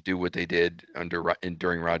didn't have to do what they did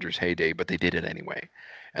during Rodgers' heyday, but they did it anyway.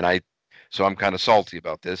 And so I'm kind of salty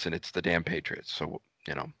about this, and it's the damn Patriots. So,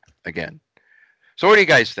 again. So what do you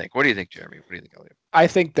guys think? What do you think, Jeremy? What do you think, Elliot? I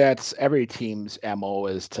think that's every team's MO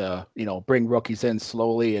is to, bring rookies in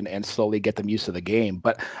slowly and slowly get them used to the game.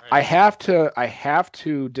 But right. I have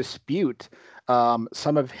to dispute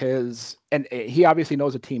some of his, and he obviously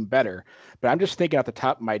knows the team better, but I'm just thinking at the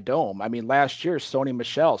top of my dome. I mean, last year, Sony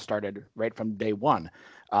Michel started right from day one,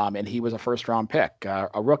 and he was a first-round pick,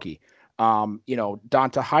 a rookie.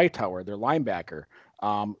 Donta Hightower, their linebacker.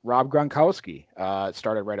 Rob Gronkowski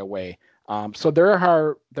started right away. So there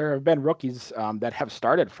have been rookies that have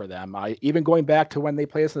started for them. Even going back to when they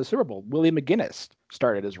played us in the Super Bowl, Willie McGinnis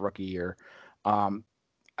started his rookie year.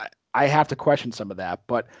 I have to question some of that,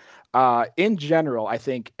 but in general, I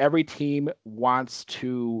think every team wants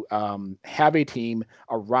to have a team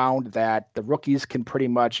around that the rookies can pretty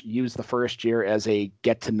much use the first year as a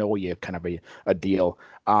get to know you kind of a deal.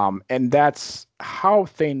 And that's how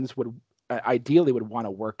things would ideally would want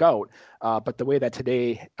to work out. But the way that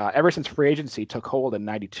today, ever since free agency took hold in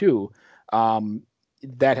 92,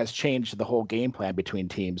 that has changed the whole game plan between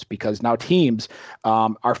teams, because now teams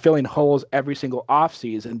are filling holes every single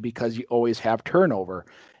offseason because you always have turnover.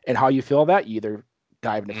 And how you fill that, you either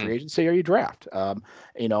dive into free agency or you draft,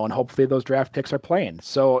 and hopefully those draft picks are playing.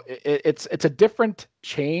 So it's a different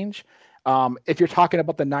change. If you're talking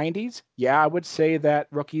about the 90s, yeah, I would say that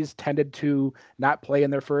rookies tended to not play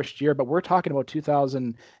in their first year, but we're talking about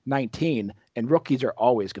 2019, and rookies are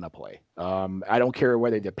always going to play. I don't care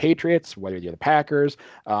whether they're the Patriots, whether they're the Packers,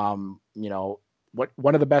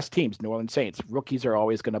 one of the best teams, New Orleans Saints, rookies are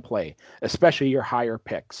always going to play, especially your higher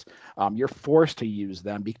picks. You're forced to use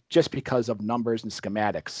them just because of numbers and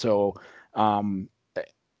schematics. So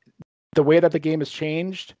the way that the game has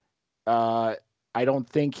changed, I don't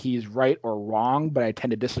think he's right or wrong, but I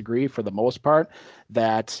tend to disagree for the most part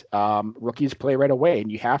that rookies play right away,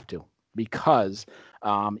 and you have to because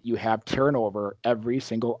you have turnover every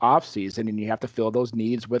single offseason, and you have to fill those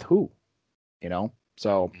needs with who,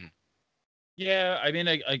 So. Yeah, I mean,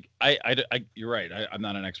 you're right. I'm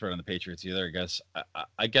not an expert on the Patriots either.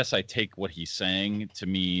 I guess I take what he's saying to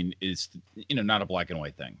mean is, not a black and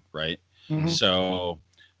white thing, right? Mhm. So,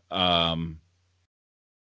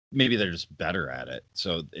 maybe they're just better at it,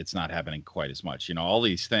 so it's not happening quite as much. All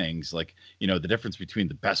these things, like the difference between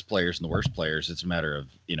the best players and the worst players, it's a matter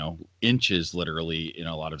of inches, literally, in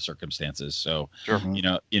a lot of circumstances. So, Sure.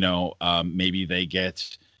 maybe they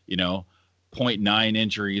get 0.9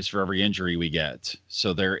 injuries for every injury we get,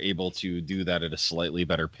 so they're able to do that at a slightly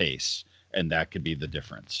better pace, and that could be the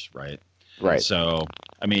difference, right? Right. So,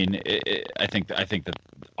 I mean, I think that,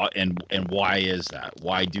 and why is that?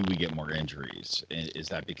 Why do we get more injuries? Is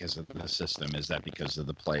that because of the system? Is that because of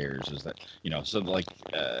the players? Is that So like,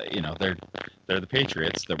 they're the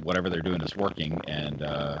Patriots. That whatever they're doing is working, and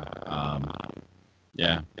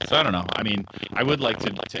yeah. So I don't know. I mean, I would like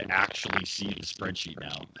to actually see the spreadsheet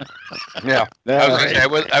now. Yeah. Yeah, I was gonna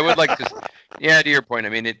say, I would like to. Yeah, to your point. I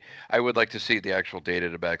mean, I would like to see the actual data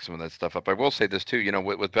to back some of that stuff up. I will say this too.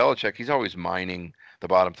 With Belichick, he's always mining the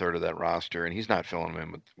bottom third of that roster, and he's not filling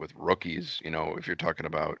them in with rookies. If you're talking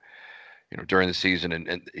about, during the season,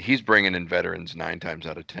 and he's bringing in veterans 9 times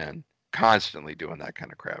out of 10, constantly doing that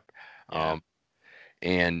kind of crap. Yeah.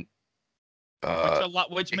 And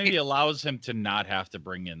which maybe allows him to not have to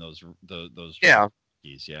bring in those yeah.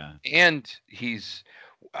 rookies. Yeah. And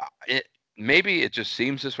maybe it just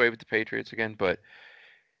seems this way with the Patriots again, but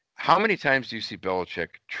how many times do you see Belichick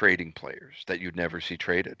trading players that you'd never see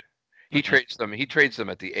traded? He trades them. He trades them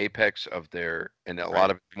at the apex of and a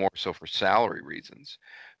lot of it more so for salary reasons.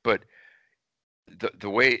 But the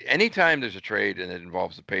way anytime there's a trade and it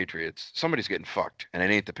involves the Patriots, somebody's getting fucked, and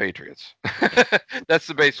it ain't the Patriots.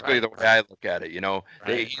 That's basically the way I look at it.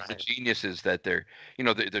 He's the geniuses that they're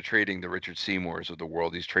trading the Richard Seymours of the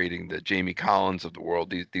world. He's trading the Jamie Collins of the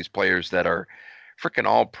world. These players that are freaking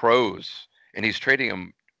all pros, and he's trading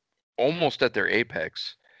them almost at their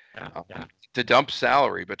apex to dump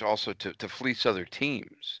salary, but also to fleece other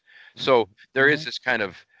teams. So there is this kind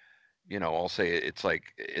of, I'll say it's like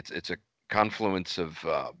it's a confluence of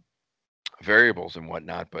variables and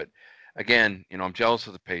whatnot. But again, I'm jealous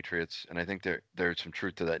of the Patriots, and I think there's some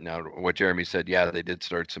truth to that now. What Jeremy said, yeah, they did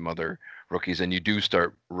start some other rookies, and you do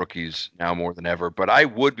start rookies now more than ever. But I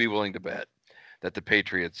would be willing to bet that the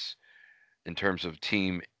Patriots, in terms of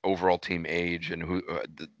overall team age and who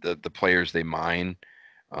the players they mine,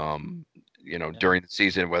 during the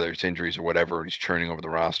season, whether it's injuries or whatever, he's churning over the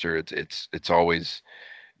roster. It's always,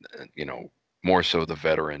 more so the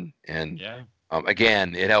veteran. And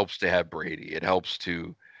again, it helps to have Brady. It helps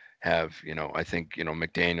to have, I think,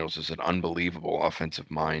 McDaniels is an unbelievable offensive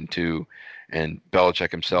mind too. And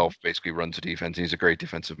Belichick himself basically runs the defense. He's a great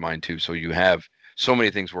defensive mind too. So you have so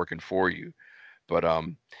many things working for you. But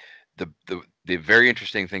the very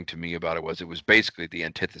interesting thing to me about it was basically the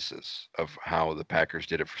antithesis of how the Packers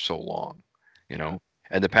did it for so long,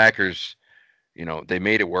 and the Packers, they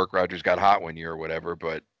made it work. Rodgers got hot one year or whatever,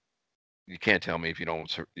 but you can't tell me if you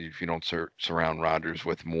don't surround Rodgers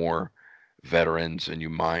with more veterans and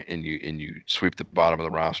you sweep the bottom of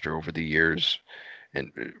the roster over the years,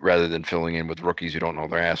 and rather than filling in with rookies who don't know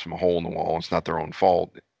their ass from a hole in the wall. It's not their own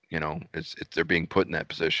fault, it's they're being put in that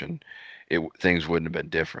position. Things wouldn't have been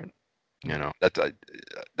different.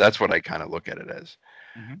 That's what I kind of look at it as.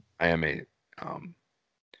 I am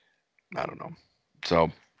I don't know. So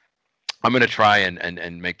I'm going to try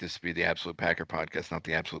and make this be the Absolute Packer podcast, not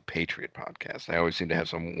the Absolute Patriot podcast. I always seem to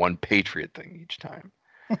have one Patriot thing each time.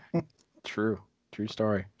 True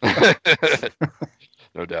story.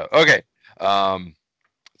 No doubt. Okay.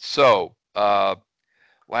 So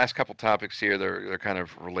last couple topics here. They're kind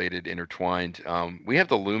of related, intertwined. We have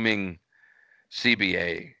the looming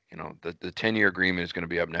CBA. The 10-year agreement is going to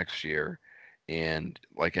be up next year, and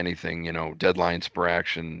like anything, deadlines for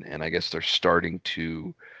action, and I guess they're starting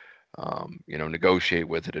to negotiate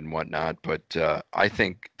with it and whatnot. But I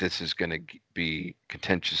think this is going to be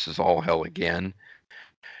contentious as all hell again.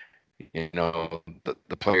 The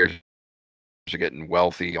players are getting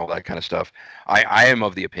wealthy, all that kind of stuff. I am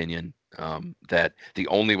of the opinion that the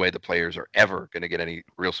only way the players are ever going to get any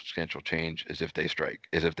real substantial change is if they strike,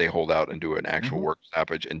 is if they hold out and do an actual work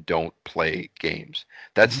stoppage and don't play games.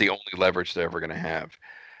 That's the only leverage they're ever going to have.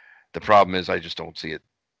 The problem is I just don't see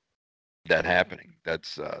that happening.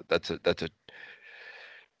 That's a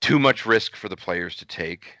too much risk for the players to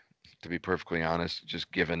take, to be perfectly honest,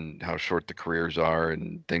 just given how short the careers are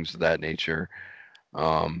and things of that nature.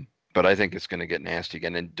 But I think it's going to get nasty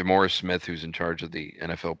again. And DeMaurice Smith, who's in charge of the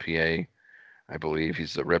NFLPA, I believe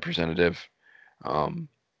he's the representative.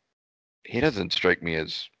 He doesn't strike me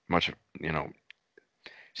as much,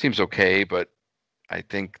 seems okay, but I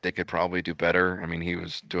think they could probably do better. I mean, he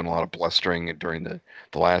was doing a lot of blustering during the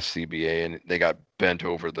last CBA, and they got bent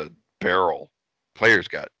over the barrel. Players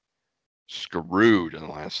got screwed in the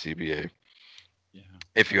last CBA,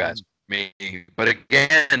 if you ask me. But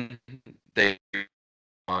again, they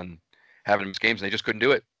on having these games, and they just couldn't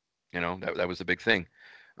do it. That was the big thing.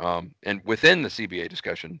 And within the CBA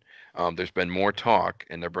discussion, there's been more talk,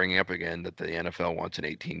 and they're bringing up again that the NFL wants an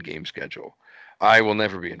 18-game schedule. I will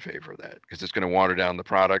never be in favor of that because it's going to water down the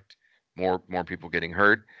product, more people getting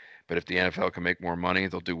hurt. But if the NFL can make more money,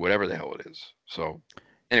 they'll do whatever the hell it is. So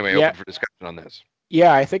anyway, open for discussion on this.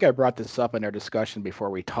 Yeah, I think I brought this up in our discussion before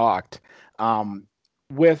we talked.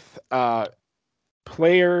 With the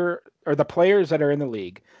players that are in the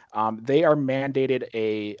league, they are mandated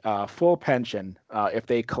a full pension if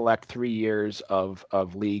they collect 3 years of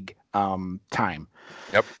league time.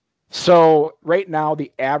 Yep. So right now,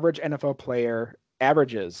 the average NFL player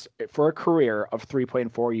averages for a career of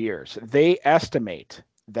 3.4 years. They estimate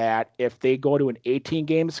that if they go to an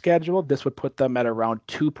 18-game schedule, this would put them at around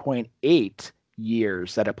 2.8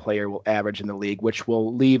 years that a player will average in the league, which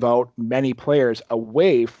will leave out many players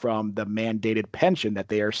away from the mandated pension that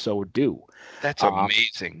they are so due. That's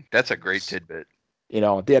amazing. That's a great tidbit.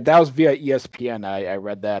 That was via ESPN. I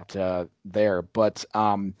read that there. But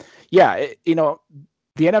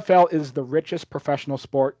the NFL is the richest professional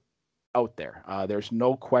sport out there. There's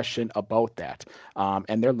no question about that.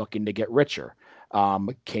 And they're looking to get richer.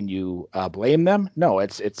 Can you blame them? No,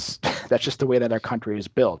 it's that's just the way that our country is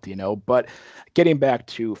built, But getting back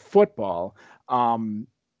to football, the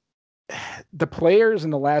players in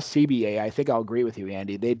the last CBA, I think I'll agree with you,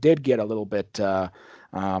 Andy. They did get a little bit, a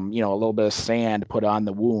little bit of sand put on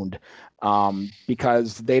the wound,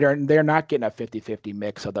 because they're not getting a 50-50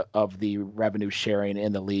 mix of the revenue sharing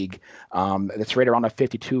in the league. It's right around a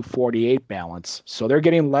 52-48 balance. So they're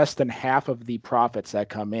getting less than half of the profits that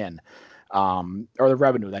come in. Or the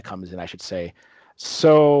revenue that comes in, I should say.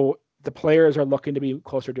 So the players are looking to be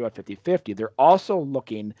closer to a 50-50. They're also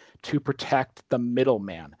looking to protect the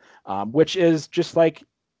middleman, which is just like,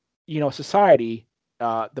 society.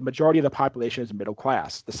 The majority of the population is middle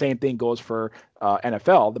class. The same thing goes for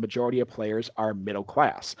NFL. The majority of players are middle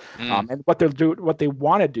class. And what they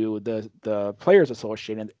want to do, the Players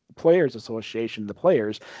Association, the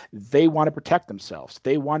players, they want to protect themselves.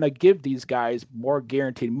 They want to give these guys more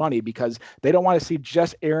guaranteed money because they don't want to see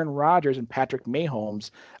just Aaron Rodgers and Patrick Mahomes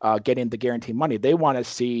getting the guaranteed money. They want to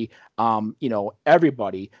see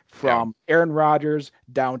everybody from Aaron Rodgers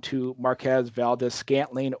down to Marquez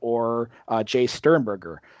Valdez-Scantling or Jay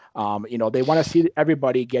Sternberger. They want to see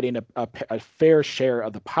everybody getting a fair share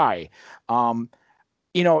of the pie.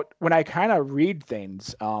 When I kind of read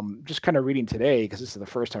things, just kind of reading today, because this is the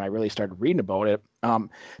first time I really started reading about it,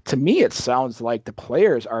 to me, it sounds like the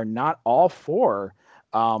players are not all for,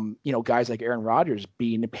 guys like Aaron Rodgers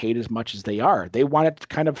being paid as much as they are. They want it to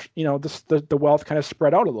kind of, the wealth kind of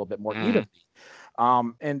spread out a little bit more evenly.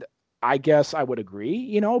 And I guess I would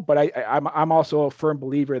agree, but I'm also a firm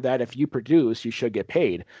believer that if you produce, you should get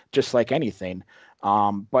paid, just like anything.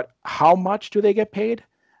 But how much do they get paid?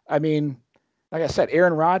 I mean, like I said,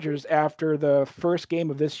 Aaron Rodgers, after the first game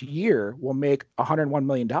of this year, will make $101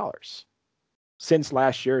 million since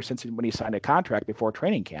last year, since when he signed a contract before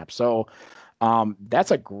training camp. So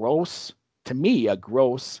that's a gross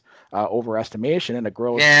overestimation and a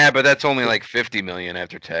gross. Yeah, but that's only like 50 million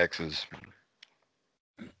after taxes.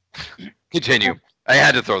 Continue. I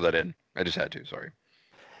had to throw that in. I just had to. Sorry.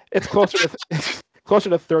 It's closer to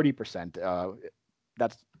 30%.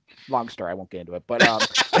 That's long story. I won't get into it, but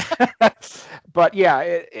but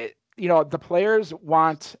yeah, the players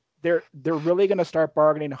want. They're really going to start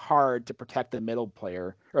bargaining hard to protect the middle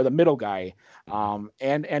player or the middle guy,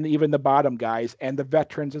 and even the bottom guys and the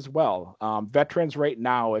veterans as well. Veterans right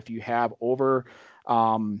now, if you have over,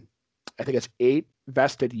 I think it's 8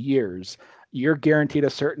 vested years, you're guaranteed a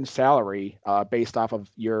certain salary based off of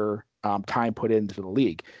your time put into the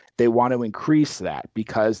league. they want to increase that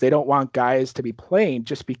because they don't want guys to be playing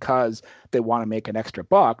just because they want to make an extra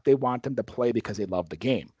buck. They want them to play because they love the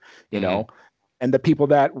game, you know. And the people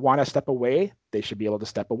that want to step away, they should be able to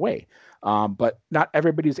step away. But not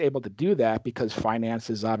everybody's able to do that because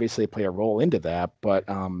finances obviously play a role into that. But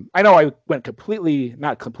I know I went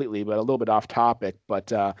not completely, but a little bit off topic.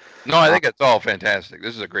 But no, I think it's all fantastic.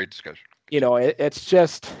 This is a great discussion. You know, it's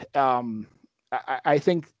just I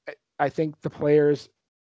think the players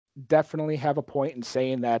definitely have a point in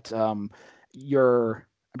saying that I'm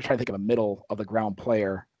trying to think of a middle of the ground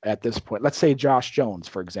player at this point. Let's say Josh Jones,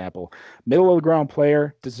 for example, middle of the ground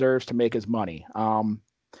player deserves to make his money.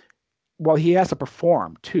 Well, he has to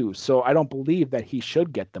perform too. So I don't believe that he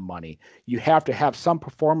should get the money. You have to have some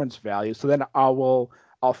performance value. So then I'll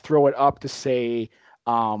throw it up to say,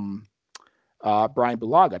 Brian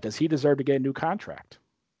Bulaga, does he deserve to get a new contract?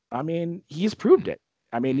 I mean, he's proved it.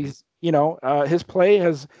 I mean, he's, his play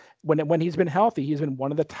has, when he's been healthy, he's been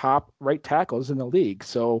one of the top right tackles in the league.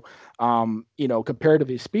 So,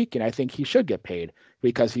 comparatively speaking, I think he should get paid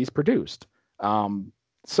because he's produced.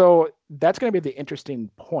 So that's going to be the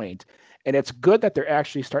interesting point. And it's good that they're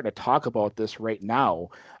actually starting to talk about this right now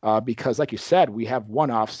because, like you said, we have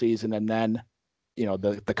one off season and then,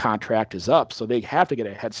 the contract is up. So they have to get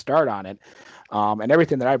a head start on it. And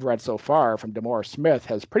everything that I've read so far from DeMaurice Smith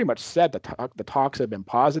has pretty much said the talks have been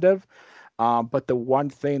positive. But the one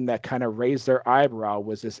thing that kind of raised their eyebrow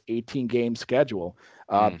was this 18-game schedule.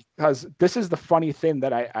 Because this is the funny thing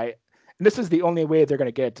that and this is the only way they're going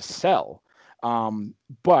to get it to sell.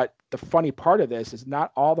 But the funny part of this is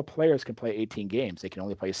not all the players can play 18 games. They can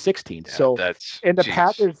only play 16. Yeah, so in the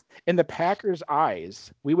geez. Packers'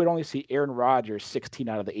 eyes, we would only see Aaron Rodgers 16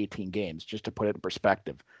 out of the 18 games, just to put it in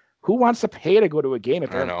perspective. Who wants to pay to go to a game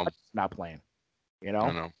if Aaron Rodgers is not playing? I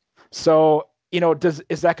know. So,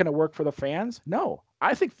 is that going to work for the fans? No.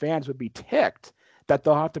 I think fans would be ticked that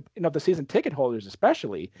they'll have to, the season ticket holders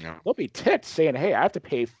especially, they'll be ticked saying, hey, I have to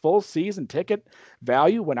pay full season ticket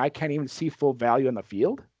value when I can't even see full value in the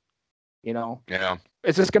field. Yeah.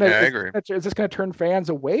 Is this going to, I agree. Is this going to turn fans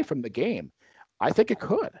away from the game? I think it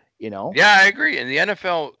could, Yeah, I agree. And the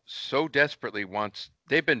NFL so desperately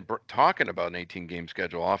they've been talking about an 18-game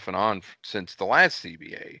schedule off and on since the last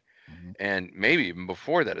CBA. And maybe even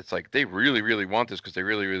before that. It's like they really, really want this because they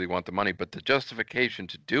really, really want the money. But the justification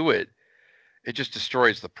to do it just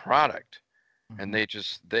destroys the product. And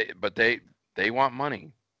they want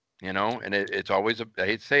money, and it's always I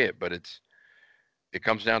hate to say it, but it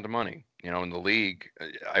comes down to money, in the league.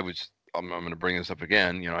 I'm going to bring this up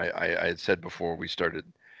again. I had said before we started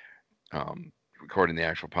recording the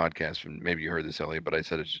actual podcast, and maybe you heard this, Elliot, but I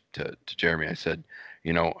said it to Jeremy. I said,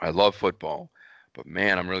 I love football, but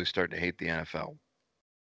man, I'm really starting to hate the NFL.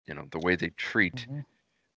 The way they treat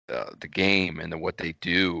the game and what they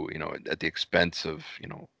do, at the expense of,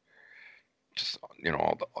 just,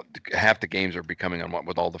 half the games are becoming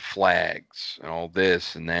with all the flags and all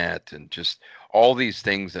this and that, and just all these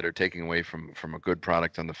things that are taking away from a good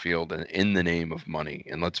product on the field and in the name of money.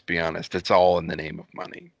 And let's be honest, it's all in the name of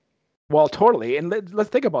money. Well, totally. And let's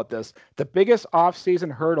think about this. The biggest off-season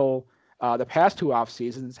hurdle the past two off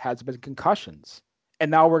seasons has been concussions.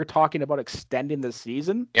 And now we're talking about extending the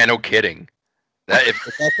season. Yeah, no kidding. That if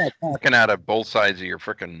that's not talking out of both sides of your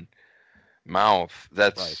freaking mouth,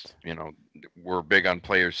 that's right. We're big on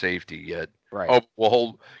player safety. Yet, right?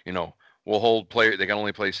 We'll hold player. They can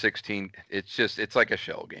only play 16. It's like a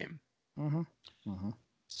shell game.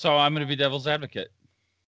 So I'm going to be devil's advocate.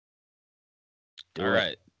 Do All it.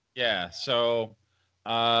 Right. Yeah. So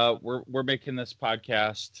we're making this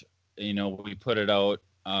podcast. We put it out.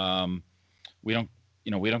 We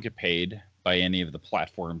don't get paid by any of the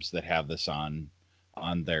platforms that have this on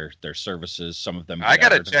their services. Some of them. I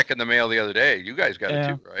got a check in the mail the other day. You guys got it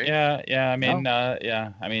too, right? Yeah.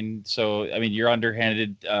 I mean, your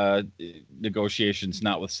underhanded negotiations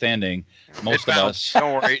notwithstanding, most of us.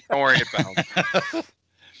 Don't worry, it bounced.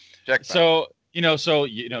 Check. So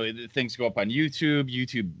things go up on YouTube.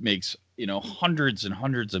 YouTube makes hundreds and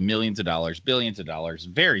hundreds of millions of dollars, billions of dollars,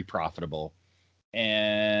 very profitable.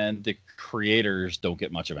 And the creators don't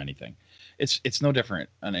get much of anything. It's no different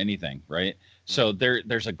on anything, right? So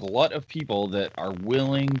there's a glut of people that are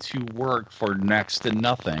willing to work for next to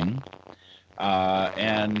nothing,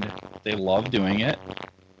 and they love doing it.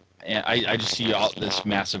 and I just see all this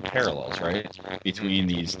massive parallels, right, between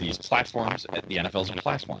these platforms. The NFL is a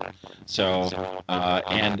platform, so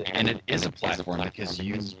and it is a platform because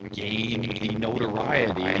you gain the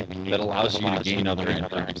notoriety that allows you to gain other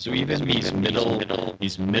income. So even these middle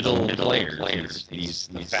players,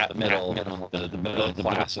 the fat middle, the middle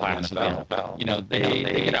class of the NFL, they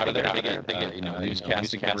get out of there. They get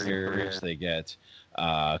newscasting careers. They get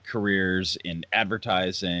careers in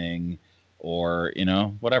advertising, or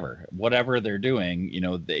whatever they're doing,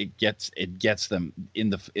 it gets them in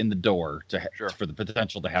the door for the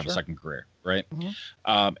potential to have a second career, right?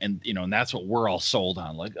 And that's what we're all sold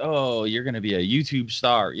on, like, oh, you're going to be a YouTube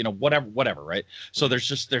star, whatever, right? So there's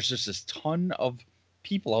just this ton of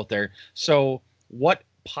people out there. So what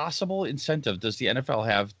possible incentive does the NFL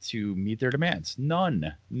have to meet their demands?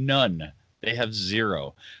 None. They have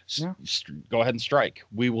zero. Go ahead and strike.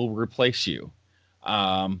 We will replace you.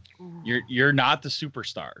 You're not the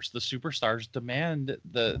superstars. The superstars demand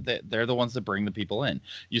they're the ones that bring the people in.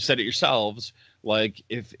 You said it yourselves. Like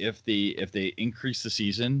if they increase the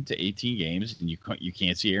season to 18 games and you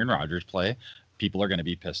can't see Aaron Rodgers play, people are going to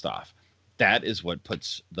be pissed off. That is what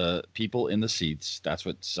puts the people in the seats. That's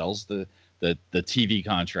what sells the TV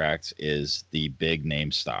contracts, is the big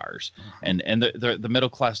name stars, and the middle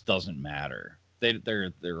class doesn't matter.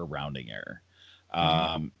 They're a rounding error.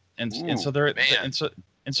 So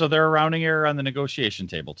they're a rounding error on the negotiation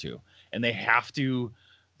table too, and they have to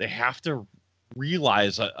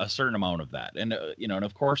realize a certain amount of that, and and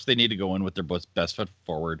of course they need to go in with their best foot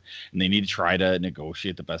forward, and they need to try to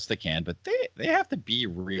negotiate the best they can, but they have to be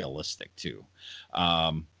realistic too.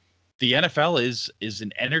 The NFL is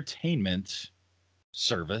an entertainment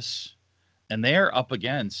service, and they are up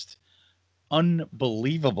against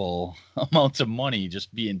unbelievable amounts of money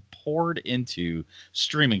just being poured into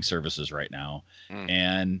streaming services right now.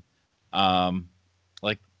 And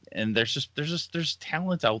there's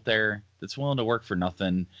talent out there that's willing to work for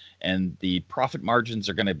nothing, and the profit margins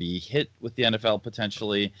are going to be hit with the NFL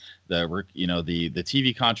potentially. The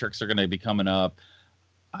TV contracts are going to be coming up.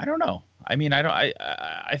 I don't know. I mean,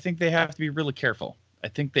 I think they have to be really careful. I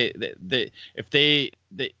think if they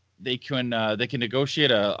can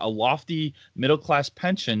negotiate a lofty middle class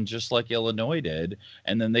pension just like Illinois did,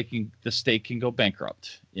 and then the state can go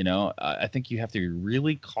bankrupt. I think you have to be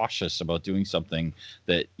really cautious about doing something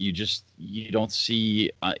that you don't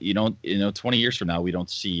see. 20 years from now, we don't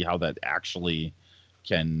see how that actually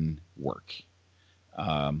can work.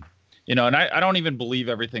 And I don't even believe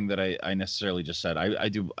everything that I necessarily just said. I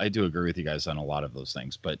do agree with you guys on a lot of those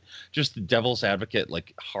things, but just the devil's advocate,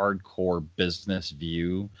 like hardcore business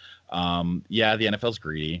view. Yeah, the NFL's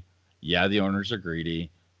greedy. Yeah, the owners are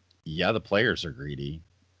greedy. Yeah, the players are greedy.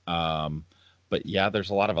 But yeah, there's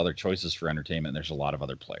a lot of other choices for entertainment. There's a lot of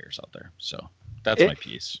other players out there. So that's my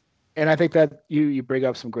piece. And I think that you bring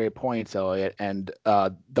up some great points, Elliot. And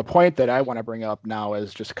the point that I want to bring up now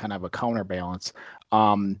is just kind of a counterbalance.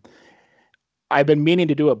 I've been meaning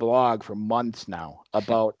to do a blog for months now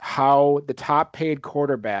about how the top paid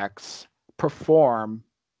quarterbacks perform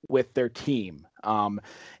with their team.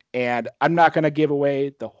 And I'm not going to give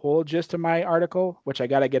away the whole gist of my article, which I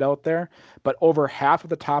got to get out there, but over half of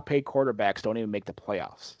the top paid quarterbacks don't even make the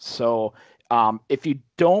playoffs. So if you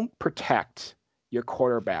don't protect your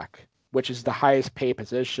quarterback, which is the highest paid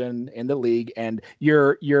position in the league, and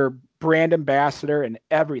your brand ambassador and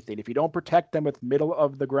everything, if you don't protect them with middle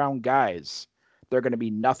of the ground guys, they're going to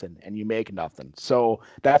be nothing, and you make nothing. So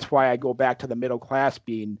that's why I go back to the middle class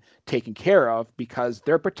being taken care of, because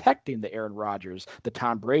they're protecting the Aaron Rodgers, the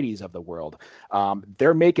Tom Brady's of the world.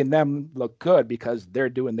 They're making them look good because they're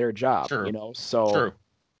doing their job. True. So True.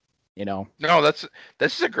 No, this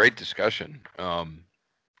is a great discussion.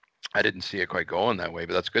 I didn't see it quite going that way,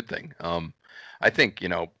 but that's a good thing. I think,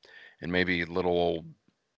 and maybe little old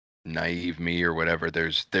naive me or whatever,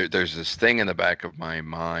 there's this thing in the back of my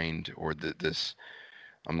mind, or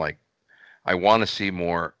I'm like, I want to see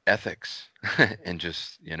more ethics and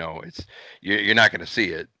just, it's, you're not going to see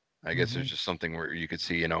it. I guess there's just something where you could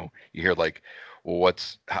see, you hear like, well,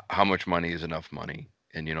 how much money is enough money?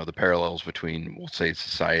 And, the parallels between, we'll say,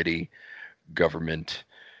 society, government,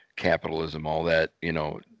 capitalism, all that,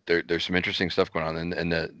 there's some interesting stuff going on.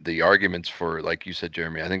 And the arguments for, like you said,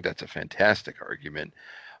 Jeremy, I think that's a fantastic argument.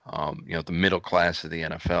 The middle class of the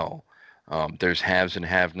NFL. There's haves and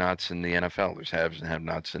have-nots in the NFL. There's haves and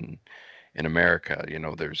have-nots in America.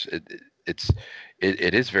 It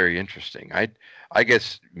is very interesting. I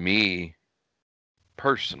guess me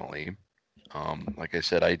personally, like I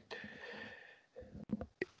said,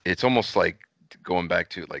 it's almost like going back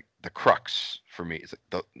to like the crux for me. Is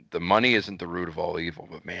the money isn't the root of all evil,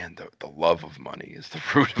 but man, the love of money is the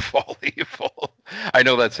root of all evil. I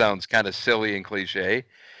know that sounds kind of silly and cliche.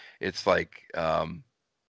 It's like, I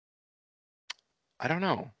don't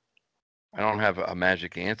know. I don't have a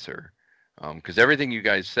magic answer, because everything you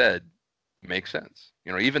guys said makes sense.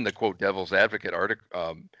 Even the quote devil's advocate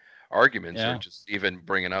arguments are just even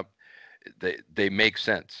bringing up, they make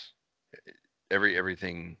sense.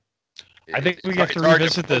 Everything. I think we have to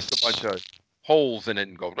revisit this. A bunch of holes in it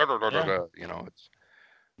and go, it's.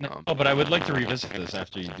 No, but I would like to revisit this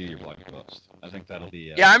after you do your blog post. I think that'll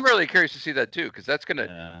be. Yeah, I'm really curious to see that too, because that's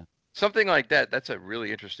gonna something like that. That's a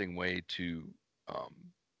really interesting way to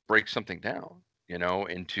break something down,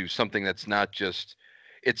 into something that's not just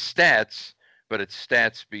it's stats, but it's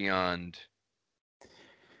stats beyond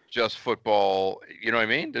just football. You know what I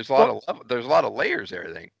mean? There's a lot of layers there,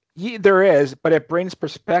 I think. Yeah, there is, but it brings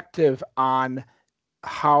perspective on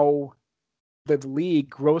how the league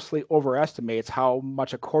grossly overestimates how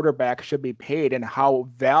much a quarterback should be paid and how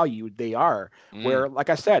valued they are. Where, like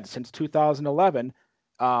I said, since 2011,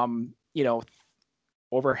 over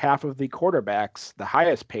half of the quarterbacks, the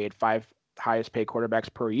highest paid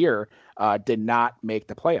quarterbacks per year, did not make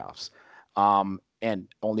the playoffs. And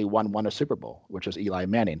only one won a Super Bowl, which was Eli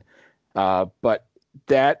Manning. But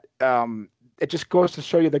that it just goes to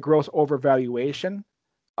show you the gross overvaluation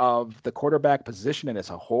of the quarterback position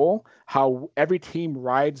as a whole, how every team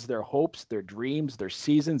rides their hopes, their dreams, their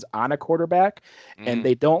seasons on a quarterback, and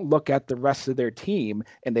they don't look at the rest of their team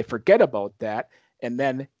and they forget about that. And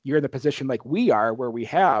then you're in the position like we are, where we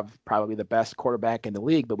have probably the best quarterback in the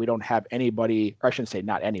league, but we don't have anybody, or I shouldn't say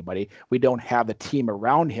not anybody, we don't have the team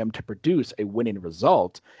around him to produce a winning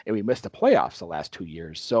result, and we missed the playoffs the last 2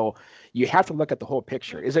 years. So you have to look at the whole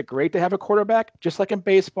picture. Is it great to have a quarterback? Just like in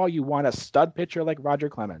baseball, you want a stud pitcher like Roger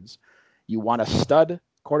Clemens. You want a stud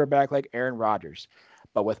quarterback like Aaron Rodgers.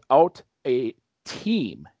 But without a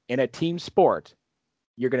team in a team sport,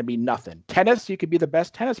 you're going to be nothing. Tennis, you could be the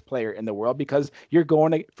best tennis player in the world because you're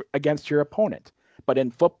going against your opponent. But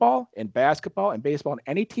in football, in basketball, in baseball, in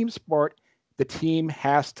any team sport, the team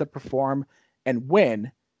has to perform and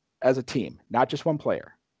win as a team, not just one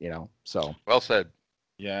player. So well said.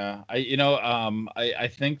 Yeah, I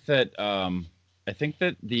think that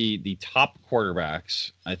the top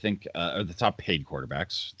quarterbacks, or the top paid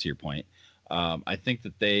quarterbacks, to your point. I think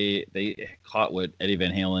that they caught what Eddie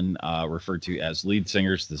Van Halen referred to as lead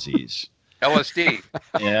singer's disease. LSD.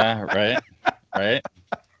 Yeah, right.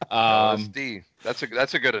 LSD.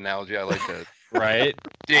 That's a good analogy. I like that. Right.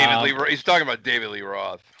 David Lee. He's talking about David Lee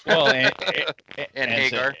Roth. Well, and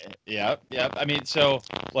Hagar. Yeah. I mean, so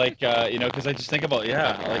because I just think about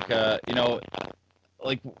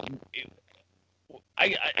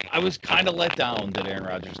I was kind of let down that Aaron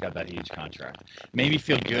Rodgers got that huge contract. Made me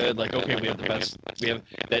feel good, like, okay, we have the best. We have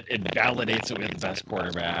that. It validates that we have the best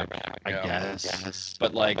quarterback, I guess.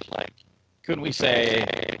 But couldn't we say,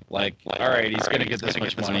 all right, he's gonna get this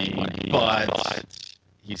much money, but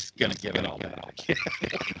he's gonna give it all back?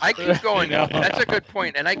 I keep going. That's a good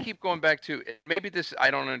point, and I keep going back to maybe this. I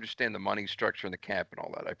don't understand the money structure and the cap and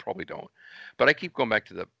all that. I probably don't, but I keep going back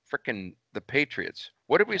to the Patriots.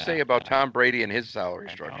 What did we say about Tom Brady and his salary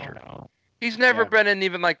structure? He's never been in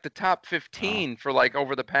even the top 15 for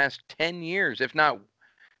over the past 10 years, if not.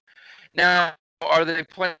 Now, are they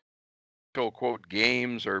playing quote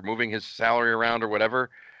games or moving his salary around or whatever?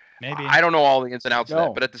 Maybe. I don't know all the ins and outs of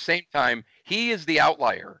that, but at the same time, he is the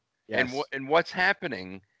outlier. Yes. And what's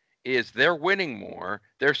happening is they're winning more.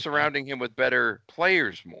 They're surrounding him with better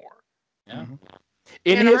players more. Yeah. Mm-hmm.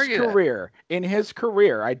 In his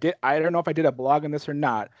career, I don't know if I did a blog on this or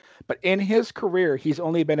not, but in his career, he's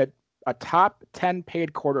only been a top 10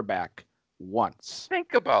 paid quarterback once.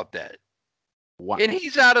 Think about that. Once. And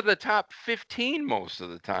he's out of the top 15 most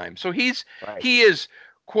of the time. So he is,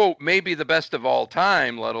 quote, maybe the best of all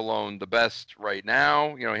time, let alone the best right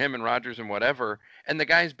now, him and Rodgers and whatever. And the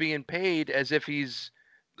guy's being paid as if he's,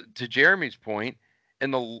 to Jeremy's point,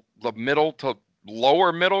 in the middle to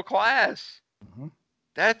lower middle class. Mm-hmm.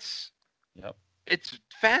 It's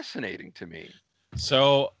fascinating to me.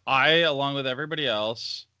 So I, along with everybody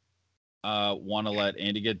else, want to let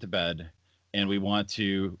Andy get to bed, and we want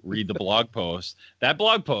to read the blog post. That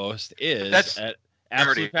blog post is at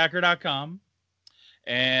absolutepacker.com,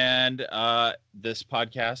 and this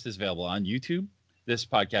podcast is available on YouTube. This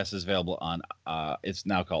podcast is available on, it's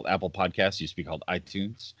now called Apple Podcasts. Used to be called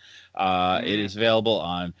iTunes. It is available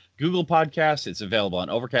on Google Podcasts. It's available on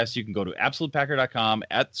Overcast. You can go to absolutepacker.com.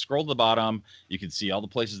 Scroll to the bottom. You can see all the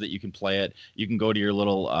places that you can play it. You can go to your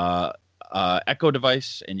little Echo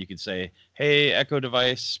device, and you can say, "Hey, Echo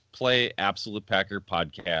device, play Absolute Packer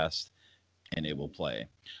podcast," and it will play.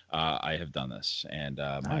 I have done this, and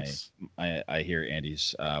Nice. I hear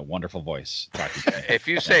Andy's wonderful voice talking to me. If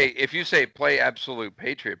you say play Absolute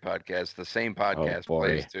Patriot podcast, the same podcast boy.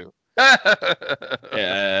 plays too.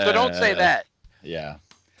 Yeah. So don't say that. Yeah.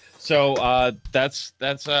 So that's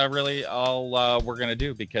really all we're gonna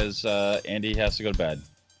do, because Andy has to go to bed.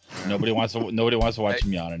 Nobody wants to watch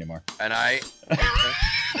him yawn anymore. And nice.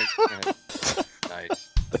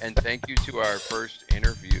 And thank you to our first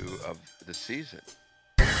interview of the season,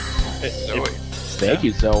 Zoe. Thank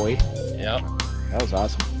you, Zoe. Yep. That was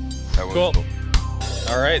awesome. That was Cool.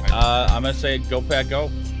 All right. I'm gonna say go Pack go.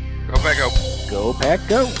 Go back up. Go Pack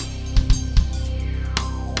go.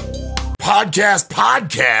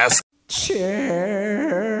 Podcast.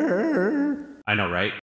 I know, right?